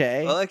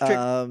 Okay.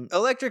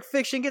 Electric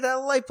fiction, get that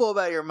light bulb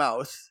out of your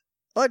mouth.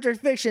 Electric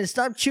fiction,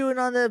 stop chewing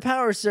on the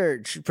power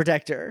surge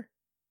protector.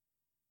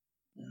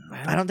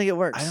 I don't think it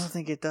works. I don't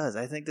think it does.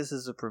 I think this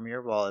is a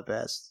Premier Ball at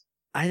best.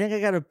 I think I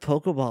got a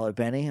Pokeball at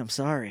Benny. I'm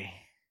sorry.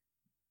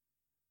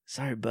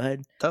 Sorry,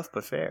 bud. Tough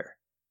but fair.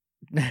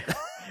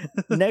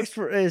 Next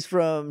is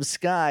from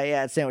Sky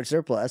at Sandwich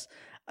Surplus.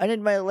 I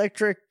named my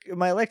electric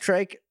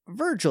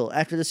Virgil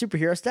after the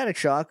superhero Static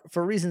Shock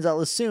for reasons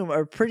I'll assume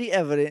are pretty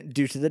evident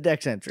due to the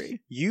dex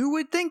entry. You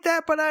would think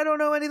that, but I don't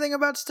know anything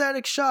about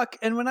Static Shock.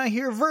 And when I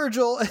hear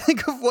Virgil, I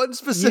think of one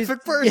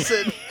specific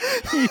person.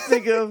 You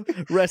think of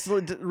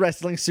wrestling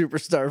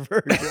superstar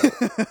Virgil.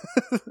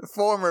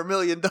 Former $1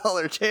 million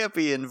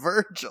champion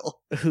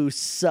Virgil. Who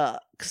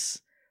sucks.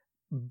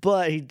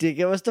 But he did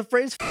give us the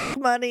phrase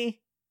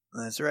money.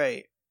 That's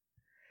right.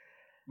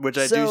 Which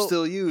I do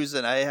still use,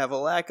 and I have a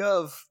lack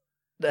of.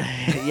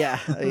 Yeah,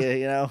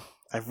 you know.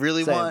 I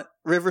really want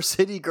River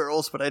City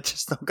Girls, but I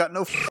just don't got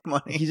no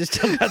money. You just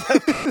don't got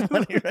that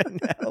money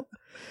right now.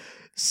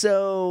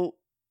 So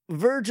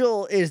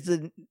Virgil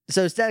is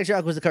so Static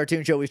Shock was the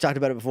cartoon show. We've talked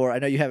about it before. I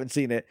know you haven't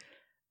seen it.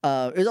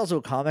 It was also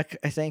a comic,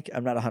 I think.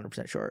 I'm not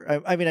 100%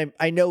 sure. I mean,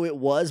 I know it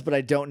was, but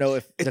I don't know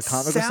if the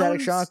comic was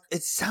Static Shock.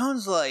 It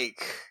sounds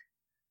like,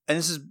 and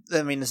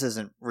this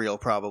isn't real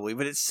probably,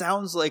 but it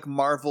sounds like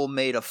Marvel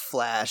made a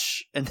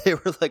Flash, and they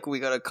were like, we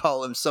gotta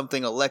call him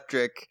something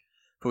electric,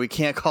 but we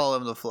can't call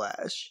him the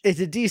Flash. It's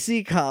a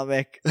DC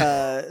comic,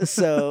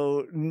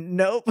 so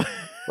nope.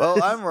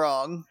 Well, I'm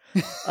wrong.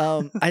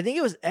 I think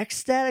it was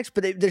X-Statix,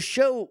 but the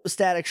show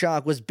Static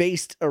Shock was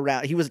based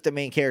around, he was the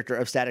main character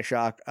of Static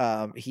Shock.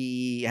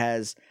 He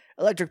has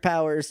electric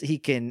powers. He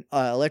can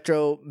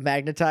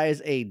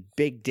electromagnetize a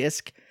big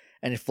disc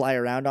and fly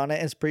around on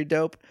it. It's pretty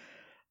dope.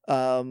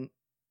 And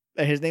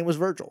his name was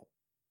Virgil.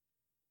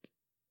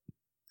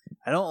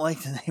 I don't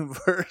like the name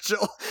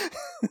Virgil.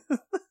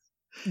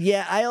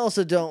 Yeah, I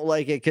also don't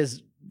like it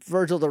because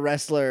Virgil the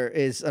wrestler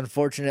is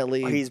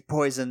unfortunately he's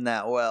poisoned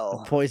that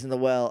well. Poisoned the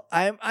well.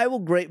 I will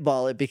great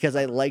ball it because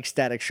I like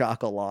Static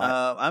Shock a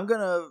lot. I'm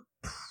gonna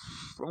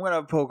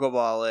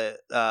Pokeball it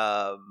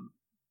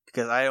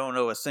because I don't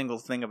know a single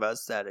thing about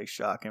Static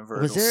Shock and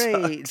Virgil. Was there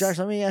sucks. Josh?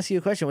 Let me ask you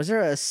a question. Was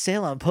there a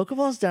sale on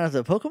Pokeballs down at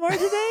the Pokemart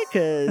today?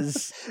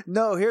 Because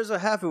no, here's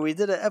what happened. We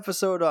did an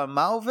episode on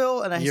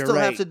Malville, and I still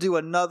have to do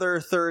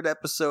another third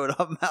episode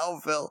on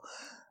Malville.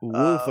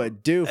 Woofa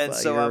doofa. And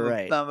so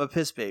right. I'm a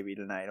piss baby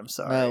tonight. I'm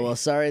sorry. Oh, well,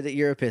 sorry that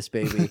you're a piss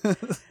baby.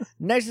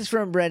 Next is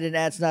from Brendan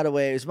at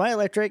Snotawaves. My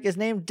electric is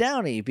named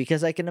Downy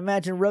because I can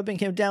imagine rubbing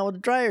him down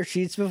with dryer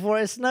sheets before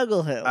I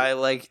snuggle him. I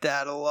like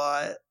that a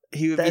lot.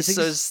 He would be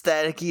so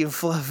staticky and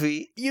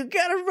fluffy. You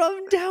gotta rub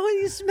him down when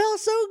you smell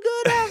so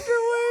good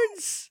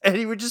afterwards. And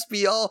he would just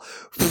be all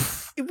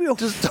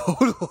just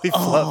totally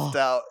fluffed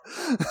out.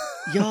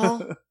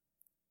 Y'all,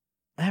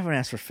 I haven't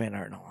asked for fan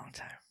art in a long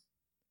time.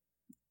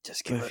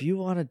 If you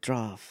want to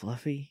draw a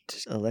fluffy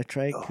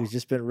electric who's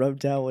just been rubbed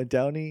down with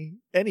Downy,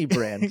 any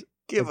brand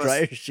of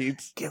dryer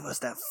sheets, give us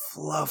that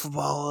fluff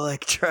ball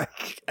electric.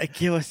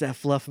 Give us that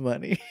fluff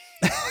money.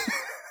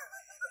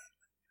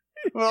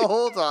 Well,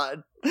 hold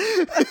on.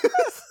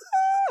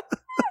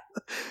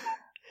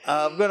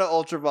 I'm gonna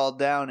Ultra Ball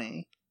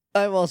Downy.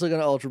 I'm also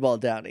gonna Ultra Ball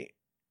Downy.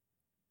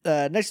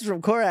 Next is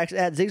from Korax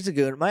at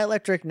Zigzagoon. My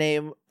electric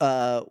name,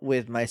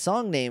 with my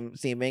song name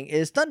theming,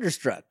 is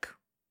Thunderstruck.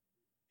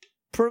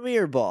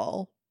 Premier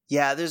Ball.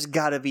 Yeah, there's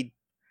gotta be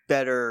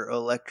better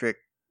electric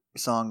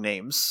song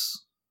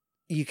names.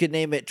 You could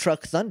name it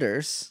Truck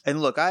Thunders.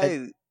 And look,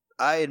 I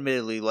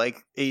admittedly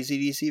like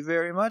AC/DC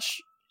very much.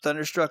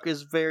 Thunderstruck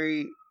is a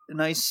very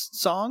nice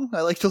song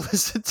I like to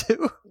listen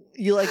to.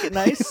 You like it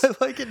nice? I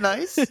like it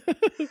nice.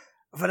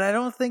 But I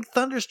don't think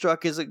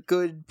Thunderstruck is a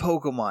good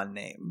Pokemon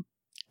name.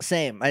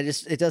 Same.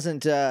 It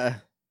doesn't,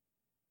 I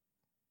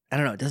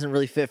don't know, it doesn't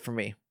really fit for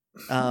me.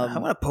 I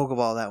want to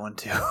Pokeball that one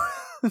too.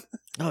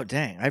 Oh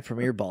dang! I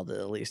Premier Balled it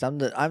at least. I'm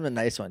the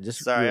nice one.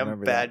 Just sorry, I'm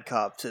bad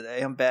cop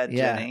today. I'm bad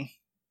Jenny.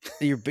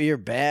 You're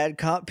bad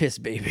cop, piss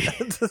baby.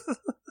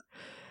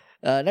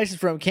 Next is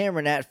from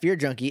Cameron at Fear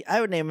Junkie.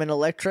 I would name an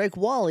electric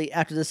Wally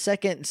after the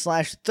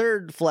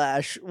second/third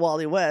Flash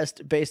Wally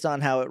West, based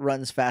on how it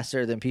runs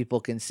faster than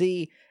people can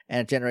see and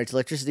it generates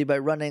electricity by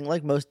running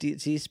like most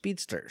DC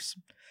speedsters.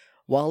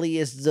 Wally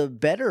is the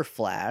better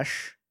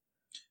Flash.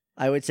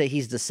 I would say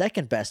he's the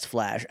second best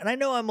Flash, and I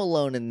know I'm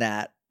alone in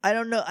that. I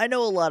don't know. I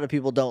know a lot of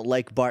people don't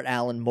like Bart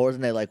Allen more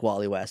than they like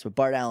Wally West, but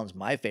Bart Allen's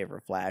my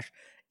favorite Flash.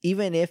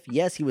 Even if,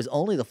 yes, he was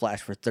only the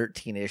Flash for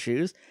 13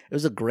 issues, it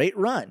was a great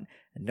run,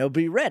 and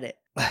nobody read it.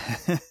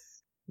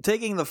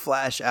 Taking the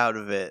Flash out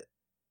of it,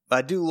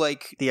 I do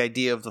like the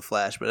idea of the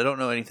Flash, but I don't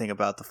know anything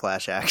about the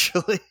Flash,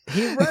 actually.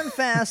 He run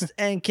fast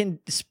and can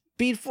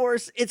speed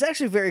force. It's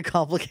actually very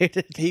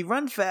complicated. He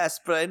run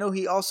fast, but I know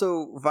he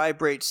also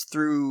vibrates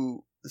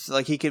through,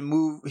 like he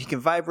can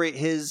vibrate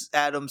his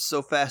atoms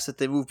so fast that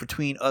they move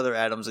between other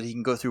atoms, and he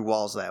can go through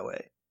walls that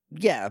way.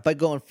 Yeah, by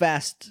going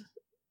fast.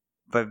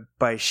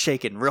 By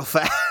shaking real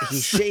fast.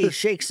 He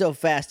shakes so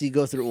fast you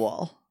go through a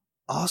wall.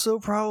 Also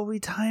probably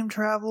time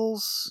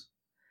travels.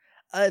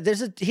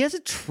 He has a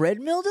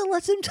treadmill that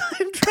lets him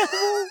time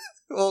travel.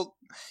 Well,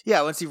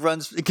 yeah, once he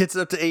runs, it gets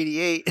up to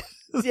 88.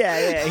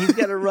 Yeah, he's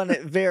got to run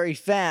it very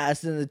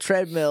fast, and the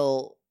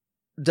treadmill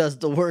does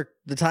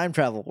the time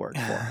travel work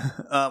for him.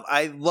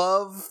 I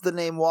love the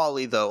name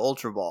Wally, though,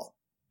 Ultra Ball.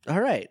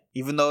 All right.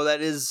 Even though that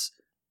is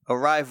a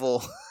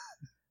rival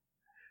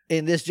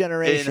in this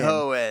generation. In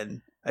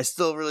Hoenn. I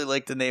still really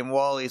like the name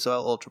Wally, so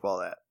I'll Ultra Ball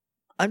that.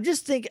 I'm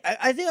just thinking,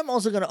 I think I'm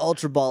also going to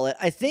Ultra Ball it.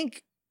 I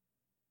think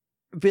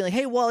being like,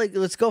 hey, Wally,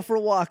 let's go for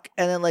a walk,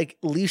 and then like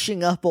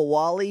leashing up a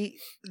Wally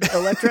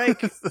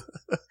Electric.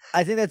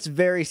 I think that's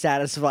very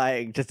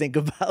satisfying to think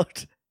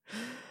about.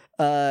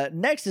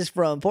 Next is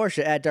from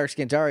Portia at Dark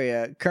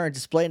Skintaria. Current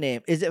display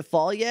name. Is it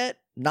fall yet?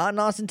 Not in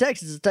Austin,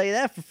 Texas. I'll tell you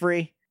that for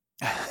free.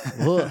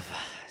 Woof.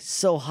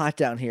 So hot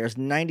down here. It's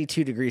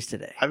 92 degrees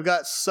today. I've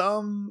got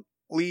some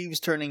leaves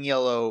turning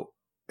yellow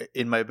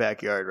in my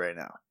backyard right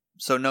now.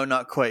 So no,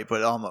 not quite,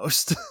 but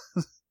almost.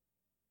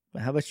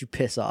 How about you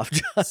piss off,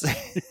 Josh?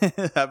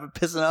 I've been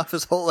pissing off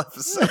this whole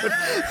episode.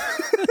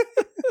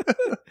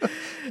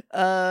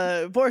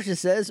 Portia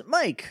says,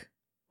 Mike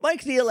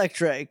the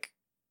Electric.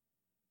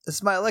 This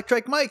is my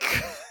Electric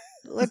Mike.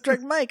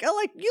 Electric Mike.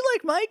 You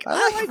like Mike.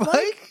 I like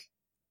Mike.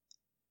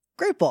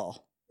 Great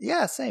ball.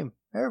 Yeah, same.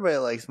 Everybody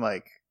likes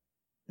Mike.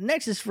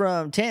 Next is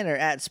from Tanner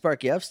at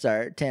Sparky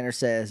Upstart. Tanner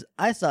says,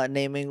 I thought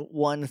naming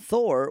one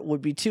Thor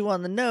would be too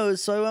on the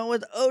nose, so I went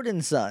with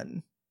Odin's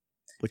son,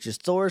 which is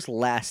Thor's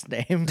last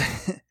name.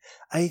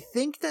 I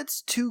think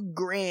that's too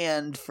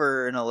grand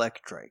for an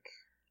Electric.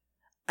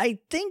 I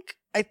think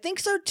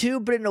so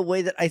too, but in a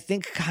way that I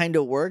think kind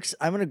of works.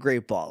 I'm going to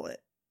great ball it.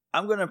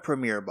 I'm going to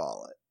premiere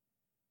ball it.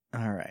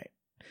 All right.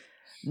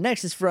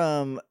 Next is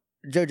from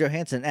Jojo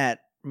Hansen at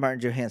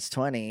Martin Johans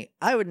 20.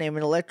 I would name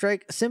an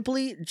Electric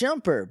simply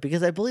Jumper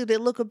because I believe they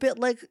look a bit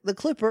like the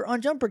Clipper on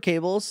Jumper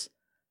cables,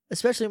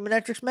 especially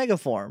Manectric's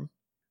Megaform.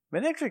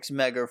 Manectric's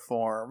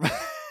Megaform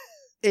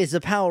is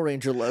a Power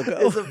Ranger logo.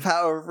 It's a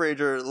Power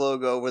Ranger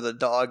logo with a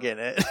dog in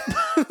it.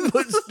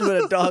 with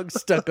a dog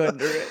stuck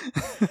under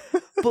it.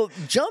 But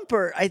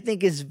Jumper, I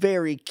think, is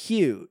very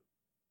cute.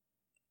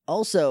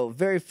 Also,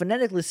 very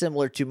phonetically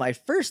similar to my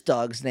first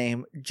dog's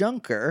name,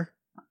 Junker.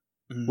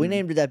 We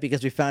named her that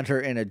because we found her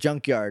in a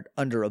junkyard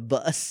under a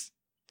bus.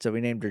 So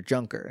we named her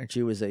Junker. And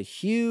she was a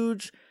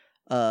huge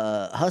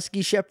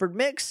husky shepherd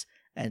mix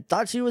and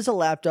thought she was a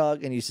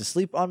lapdog and used to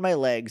sleep on my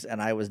legs. And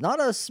I was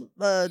not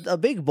a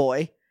big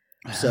boy.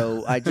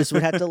 So I just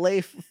would have to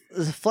lay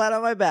flat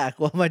on my back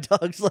while my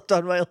dog slept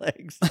on my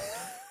legs.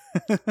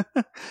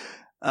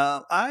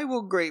 I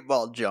will great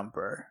ball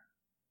Jumper.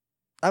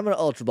 I'm going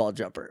to Ultra Ball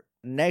Jumper.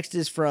 Next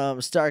is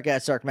from Stark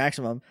at Stark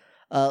Maximum.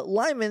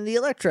 Lyman the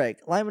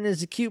Electric. Lyman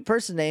is a cute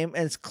person name,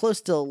 and it's close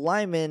to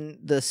Lyman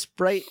the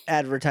Sprite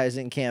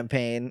advertising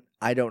campaign.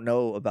 I don't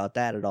know about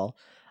that at all.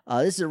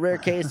 This is a rare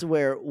case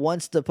where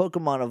once the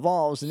Pokemon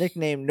evolves, the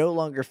nickname no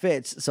longer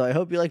fits. So I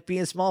hope you like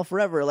being small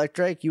forever,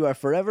 Electric. You are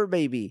forever,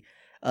 baby.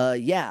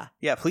 Yeah.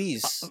 Yeah,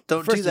 please.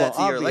 Don't do that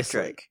to your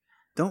Electric.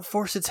 Don't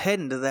force its head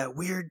into that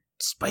weird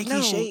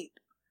spiky shape.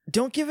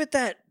 Don't give it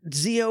that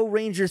Zeo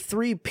Ranger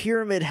 3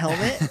 pyramid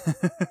helmet.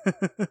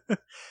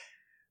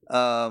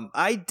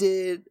 I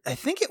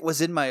think it was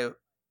in my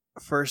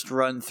first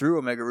run through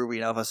Omega Ruby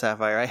and Alpha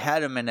Sapphire. I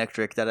had a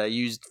Manectric that I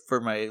used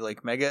for my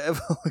Mega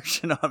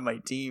Evolution on my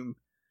team.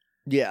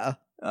 Yeah.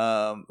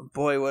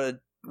 Boy, what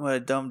a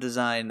dumb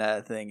design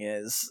that thing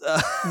is.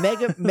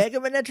 Mega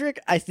Manectric,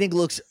 I think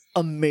looks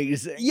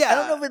amazing. Yeah. I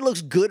don't know if it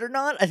looks good or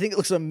not. I think it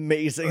looks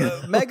amazing.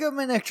 Mega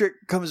Manectric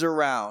comes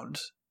around.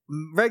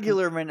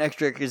 Regular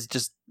Manectric is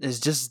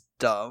just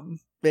dumb.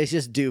 It's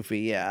just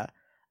doofy, yeah.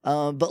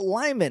 But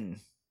Lyman,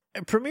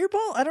 Premier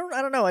Ball? I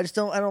don't know. I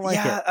don't like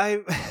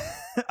it.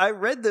 I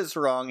read this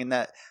wrong in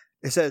that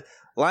it said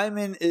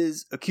Lyman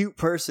is a cute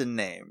person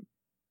name,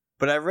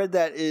 but I read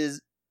that is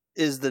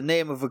the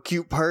name of a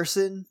cute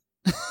person.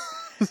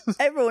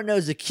 Everyone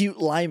knows a cute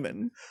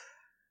Lyman.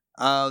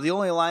 The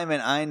only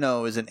Lyman I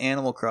know is in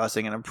Animal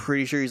Crossing, and I'm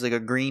pretty sure he's like a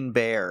green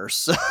bear.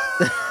 So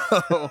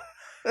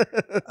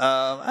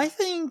I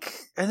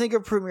think a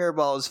Premier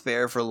Ball is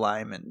fair for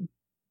Lyman.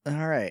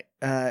 All right.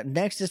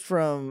 Next is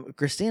from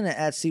Christina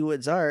at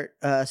Seawood's Art.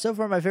 So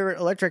far, my favorite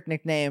Electric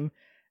nickname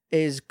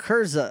is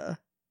Kurza.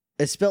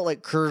 It's spelled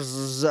like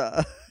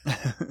Kurza.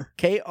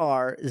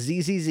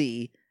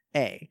 K-R-Z-Z-Z-A.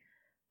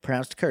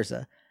 Pronounced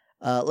Kurza.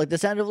 Like the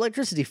sound of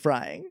electricity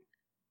frying.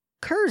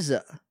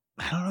 Kurza.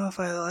 I don't know if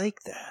I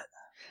like that.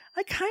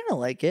 I kind of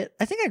like it.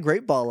 I think I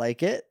Great Ball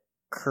like it.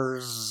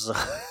 Curza.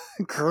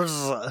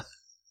 Curza.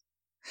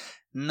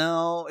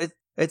 No,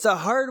 it's a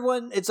hard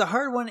one. It's a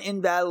hard one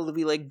in battle to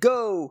be like,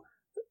 go,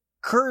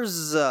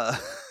 Curza.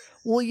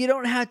 Well, you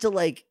don't have to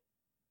like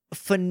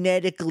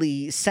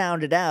phonetically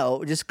sound it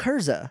out. Just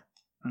Curza.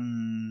 I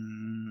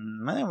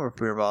think we're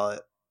Beer Ball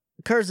it.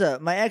 Curza,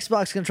 my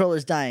Xbox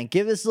controller's dying.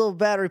 Give this little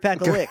battery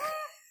pack a lick.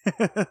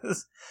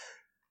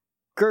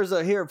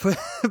 Curza, here,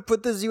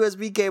 put this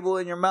USB cable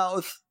in your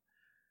mouth.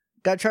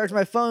 Gotta charge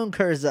my phone,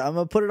 Curza. I'm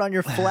gonna put it on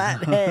your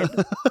flat head.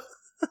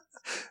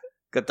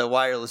 Got the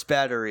wireless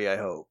battery, I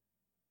hope.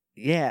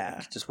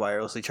 Yeah. Just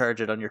wirelessly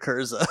charge it on your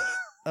Curza.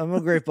 I'm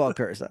a Great Ball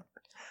Curza.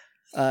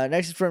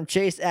 Next is from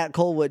Chase at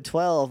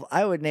Colwood12.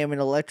 I would name an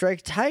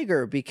Electric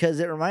Tiger because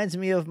it reminds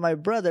me of my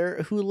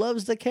brother who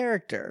loves the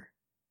character.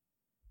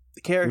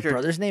 The character. Your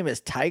brother's name is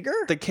Tiger?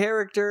 The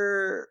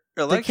character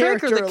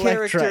Electric, or the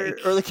character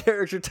Electric. or the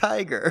character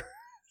Tiger.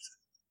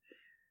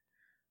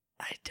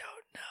 I don't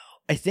know.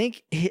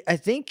 I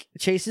think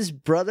Chase's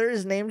brother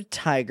is named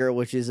Tiger,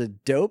 which is a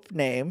dope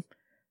name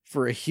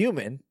for a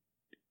human.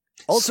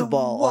 Ultra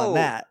Ball on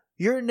that.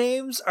 Your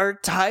names are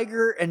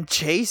Tiger and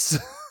Chase.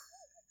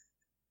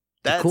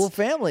 That's a cool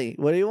family.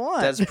 What do you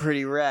want? That's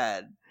pretty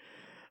rad.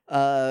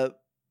 I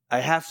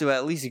have to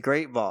at least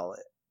Great Ball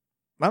it.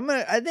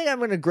 I think I'm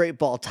gonna Great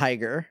Ball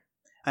Tiger.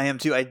 I am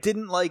too. I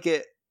didn't like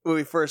it when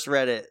we first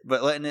read it,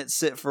 but letting it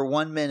sit for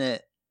 1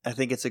 minute, I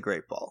think it's a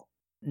Great Ball.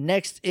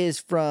 Next is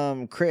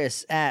from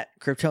Chris at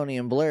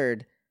Kryptonian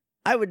Blurred.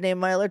 I would name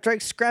my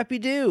Electric Scrappy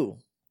Doo.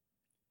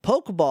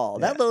 Pokeball.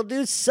 Yeah. That little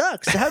dude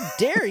sucks. How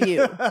dare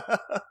you?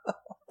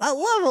 I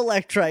love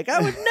Electric.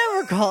 I would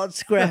never call it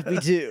Scrappy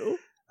Doo.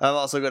 I'm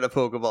also going to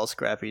Pokeball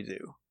Scrappy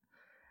Doo.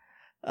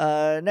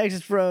 Next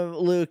is from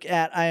Luke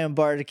at I am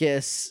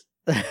Bardicus.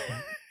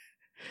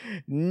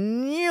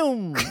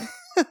 Nyum.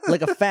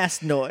 Like a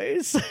fast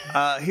noise.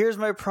 Here's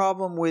my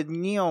problem with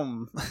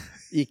Neom.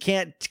 You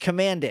can't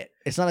command it.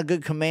 It's not a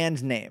good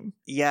command name.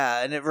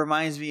 Yeah, and it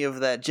reminds me of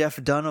that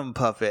Jeff Dunham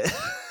puppet.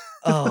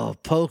 Oh,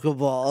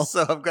 Pokeball.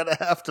 So I'm going to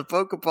have to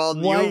Pokeball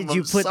Neom. Why did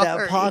you put that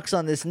sorry. pox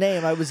on this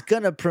name? I was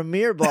going to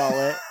Premier Ball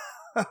it.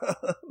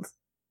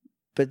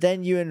 But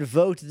then you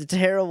invoked the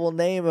terrible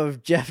name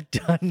of Jeff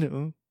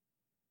Dunham.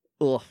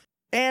 Ugh.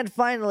 And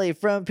finally,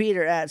 from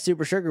Peter at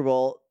Super Sugar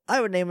Bowl,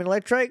 I would name an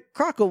Electric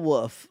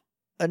Crocowoof,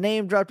 a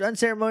name dropped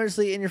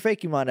unceremoniously in your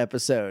Fakemon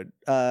episode.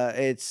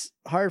 It's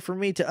hard for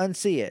me to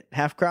unsee it.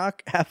 Half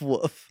croc, half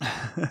wolf.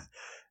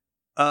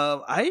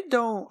 I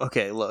don't.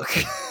 Okay, look.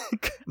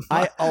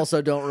 I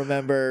also don't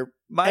remember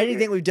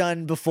anything we've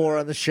done before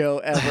on the show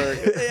ever.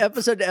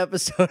 Episode to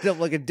episode, I'm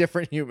like a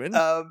different human.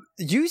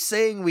 You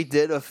saying we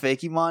did a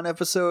Fakemon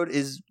episode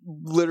is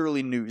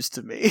literally news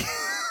to me.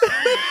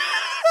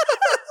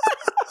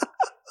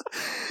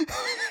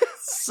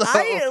 So,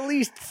 I at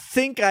least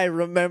think I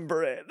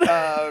remember it.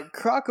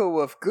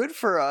 Crocowoof, good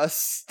for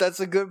us. That's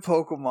a good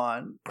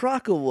Pokemon.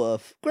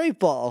 Crocowoof, Great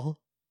Ball.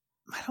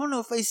 I don't know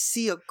if I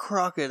see a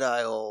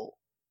crocodile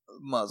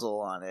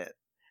muzzle on it.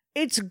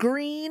 It's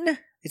green.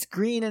 It's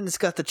green and it's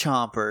got the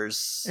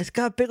chompers. It's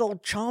got big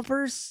old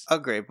chompers. I'll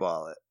Great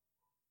Ball it.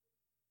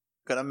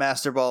 Gonna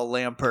Master Ball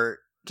Lampert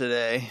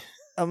today.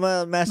 I'm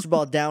a Master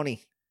Ball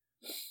Downy.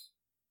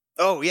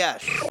 Oh, yeah.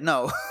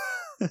 No.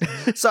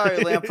 Sorry,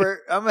 Lampert.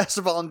 I'm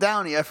Master Ball and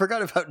Downey. I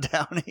forgot about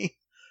Downey.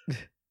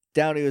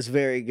 Downey was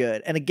very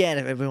good. And again,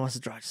 if anyone wants to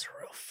draw just a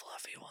real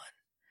fluffy one.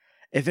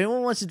 If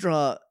anyone wants to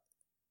draw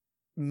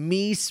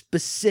me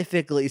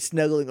specifically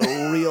snuggling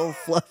a real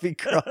fluffy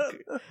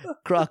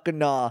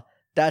Croconaw,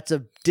 that's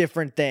a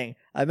different thing.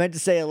 I meant to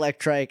say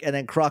Electrike, and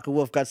then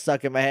Crocowoof got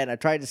stuck in my head, and I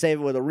tried to save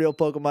it with a real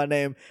Pokemon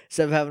name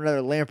instead of having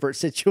another Lampert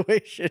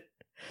situation.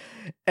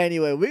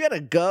 Anyway, we gotta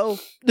go.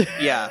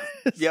 Yeah.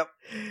 Yep.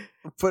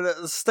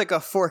 Stick a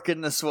fork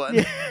in this one.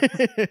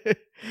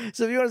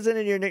 So if you want to send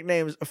in your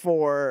nicknames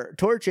for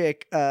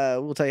Torchic,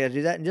 we'll tell you how to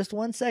do that in just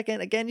 1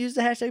 second. Again, use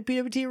the hashtag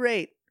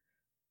PWTRate,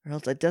 or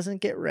else it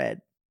doesn't get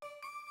read.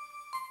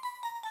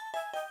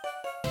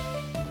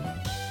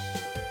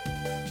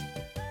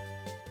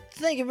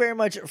 Thank you very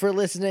much for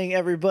listening,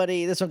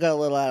 everybody. This one got a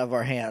little out of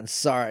our hands.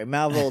 Sorry,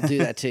 Malville will do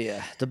that to you.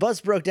 The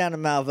bus broke down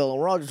in Malville, and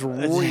we're all just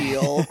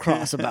real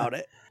cross about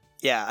it.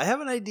 Yeah, I have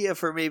an idea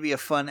for maybe a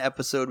fun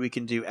episode we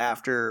can do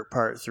after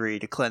part 3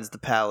 to cleanse the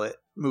palate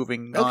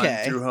moving on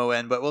through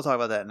Hoenn, but we'll talk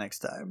about that next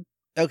time.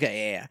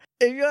 Okay, yeah.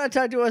 If you want to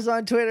talk to us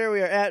on Twitter,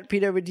 we are at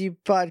PWT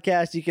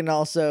Podcast. You can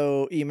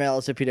also email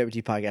us at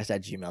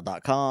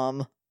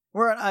pwtpodcast@gmail.com.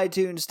 We're on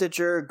iTunes,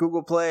 Stitcher,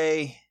 Google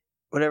Play,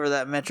 whatever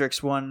that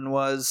Metrics one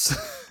was.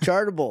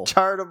 Chartable.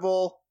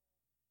 Chartable.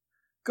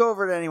 Go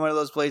over to any one of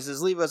those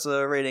places. Leave us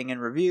a rating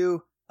and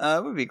review.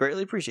 It would be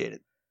greatly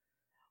appreciated.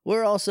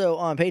 We're also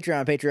on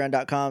Patreon,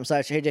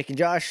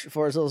 patreon.com/HeyJakeandJosh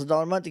for as little as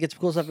 $1 a month to get some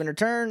cool stuff in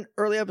return.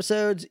 Early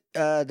episodes.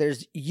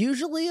 There's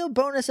usually a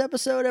bonus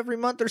episode every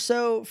month or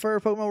so for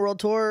Pokemon World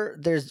Tour.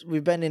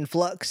 We've been in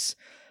flux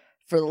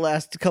for the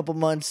last couple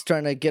months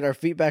trying to get our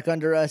feet back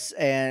under us,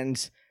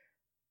 and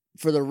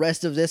for the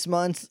rest of this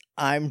month,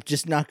 I'm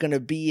just not going to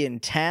be in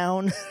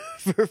town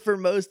for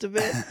most of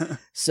it.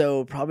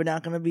 So probably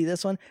not going to be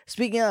this one.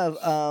 Speaking of,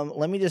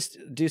 let me just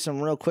do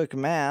some real quick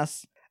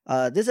math.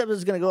 This episode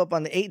is going to go up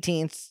on the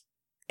 18th,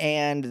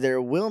 and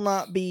there will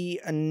not be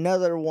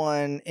another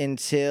one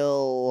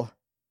until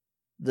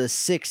the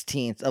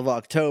 16th of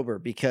October,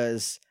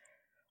 because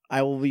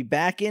I will be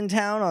back in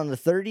town on the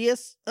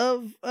 30th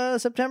of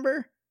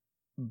September,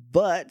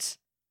 but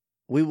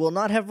we will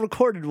not have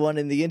recorded one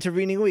in the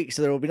intervening week,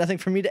 so there will be nothing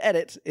for me to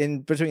edit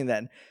in between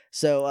then.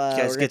 So you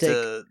guys get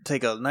to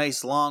take a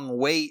nice long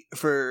wait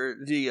for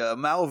the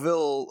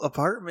Malville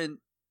apartment.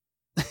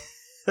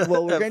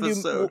 Well, we're going to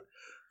episode.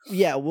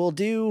 we'll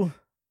do.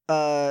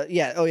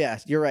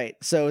 You're right.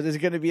 So there's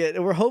going to be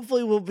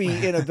hopefully we'll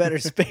be in a better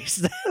space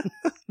then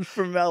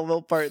for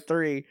Malville Part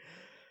 3.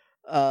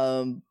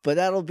 But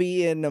that'll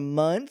be in a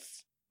month.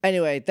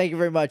 Anyway, thank you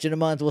very much. In a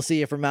month, we'll see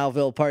you for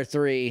Malville Part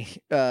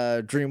 3,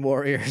 Dream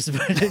Warriors.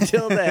 But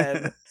until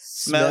then,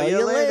 smell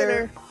you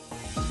later.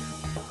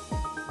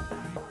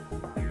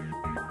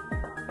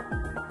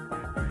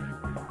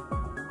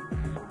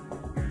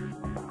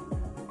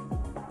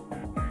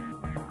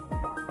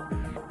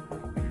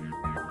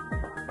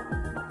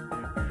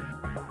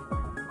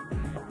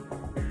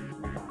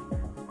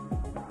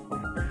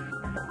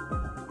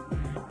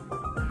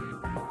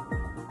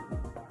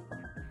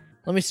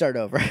 Let me start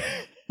over.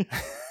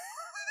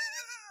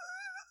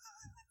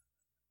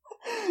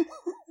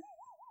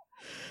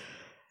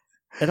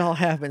 It all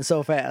happened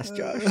so fast,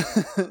 Josh.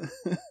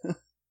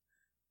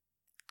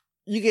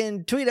 You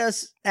can tweet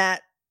us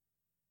at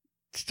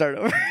start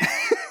over.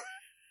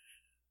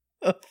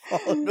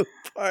 Falling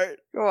apart.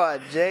 Come on,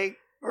 Jake.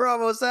 We're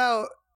almost out.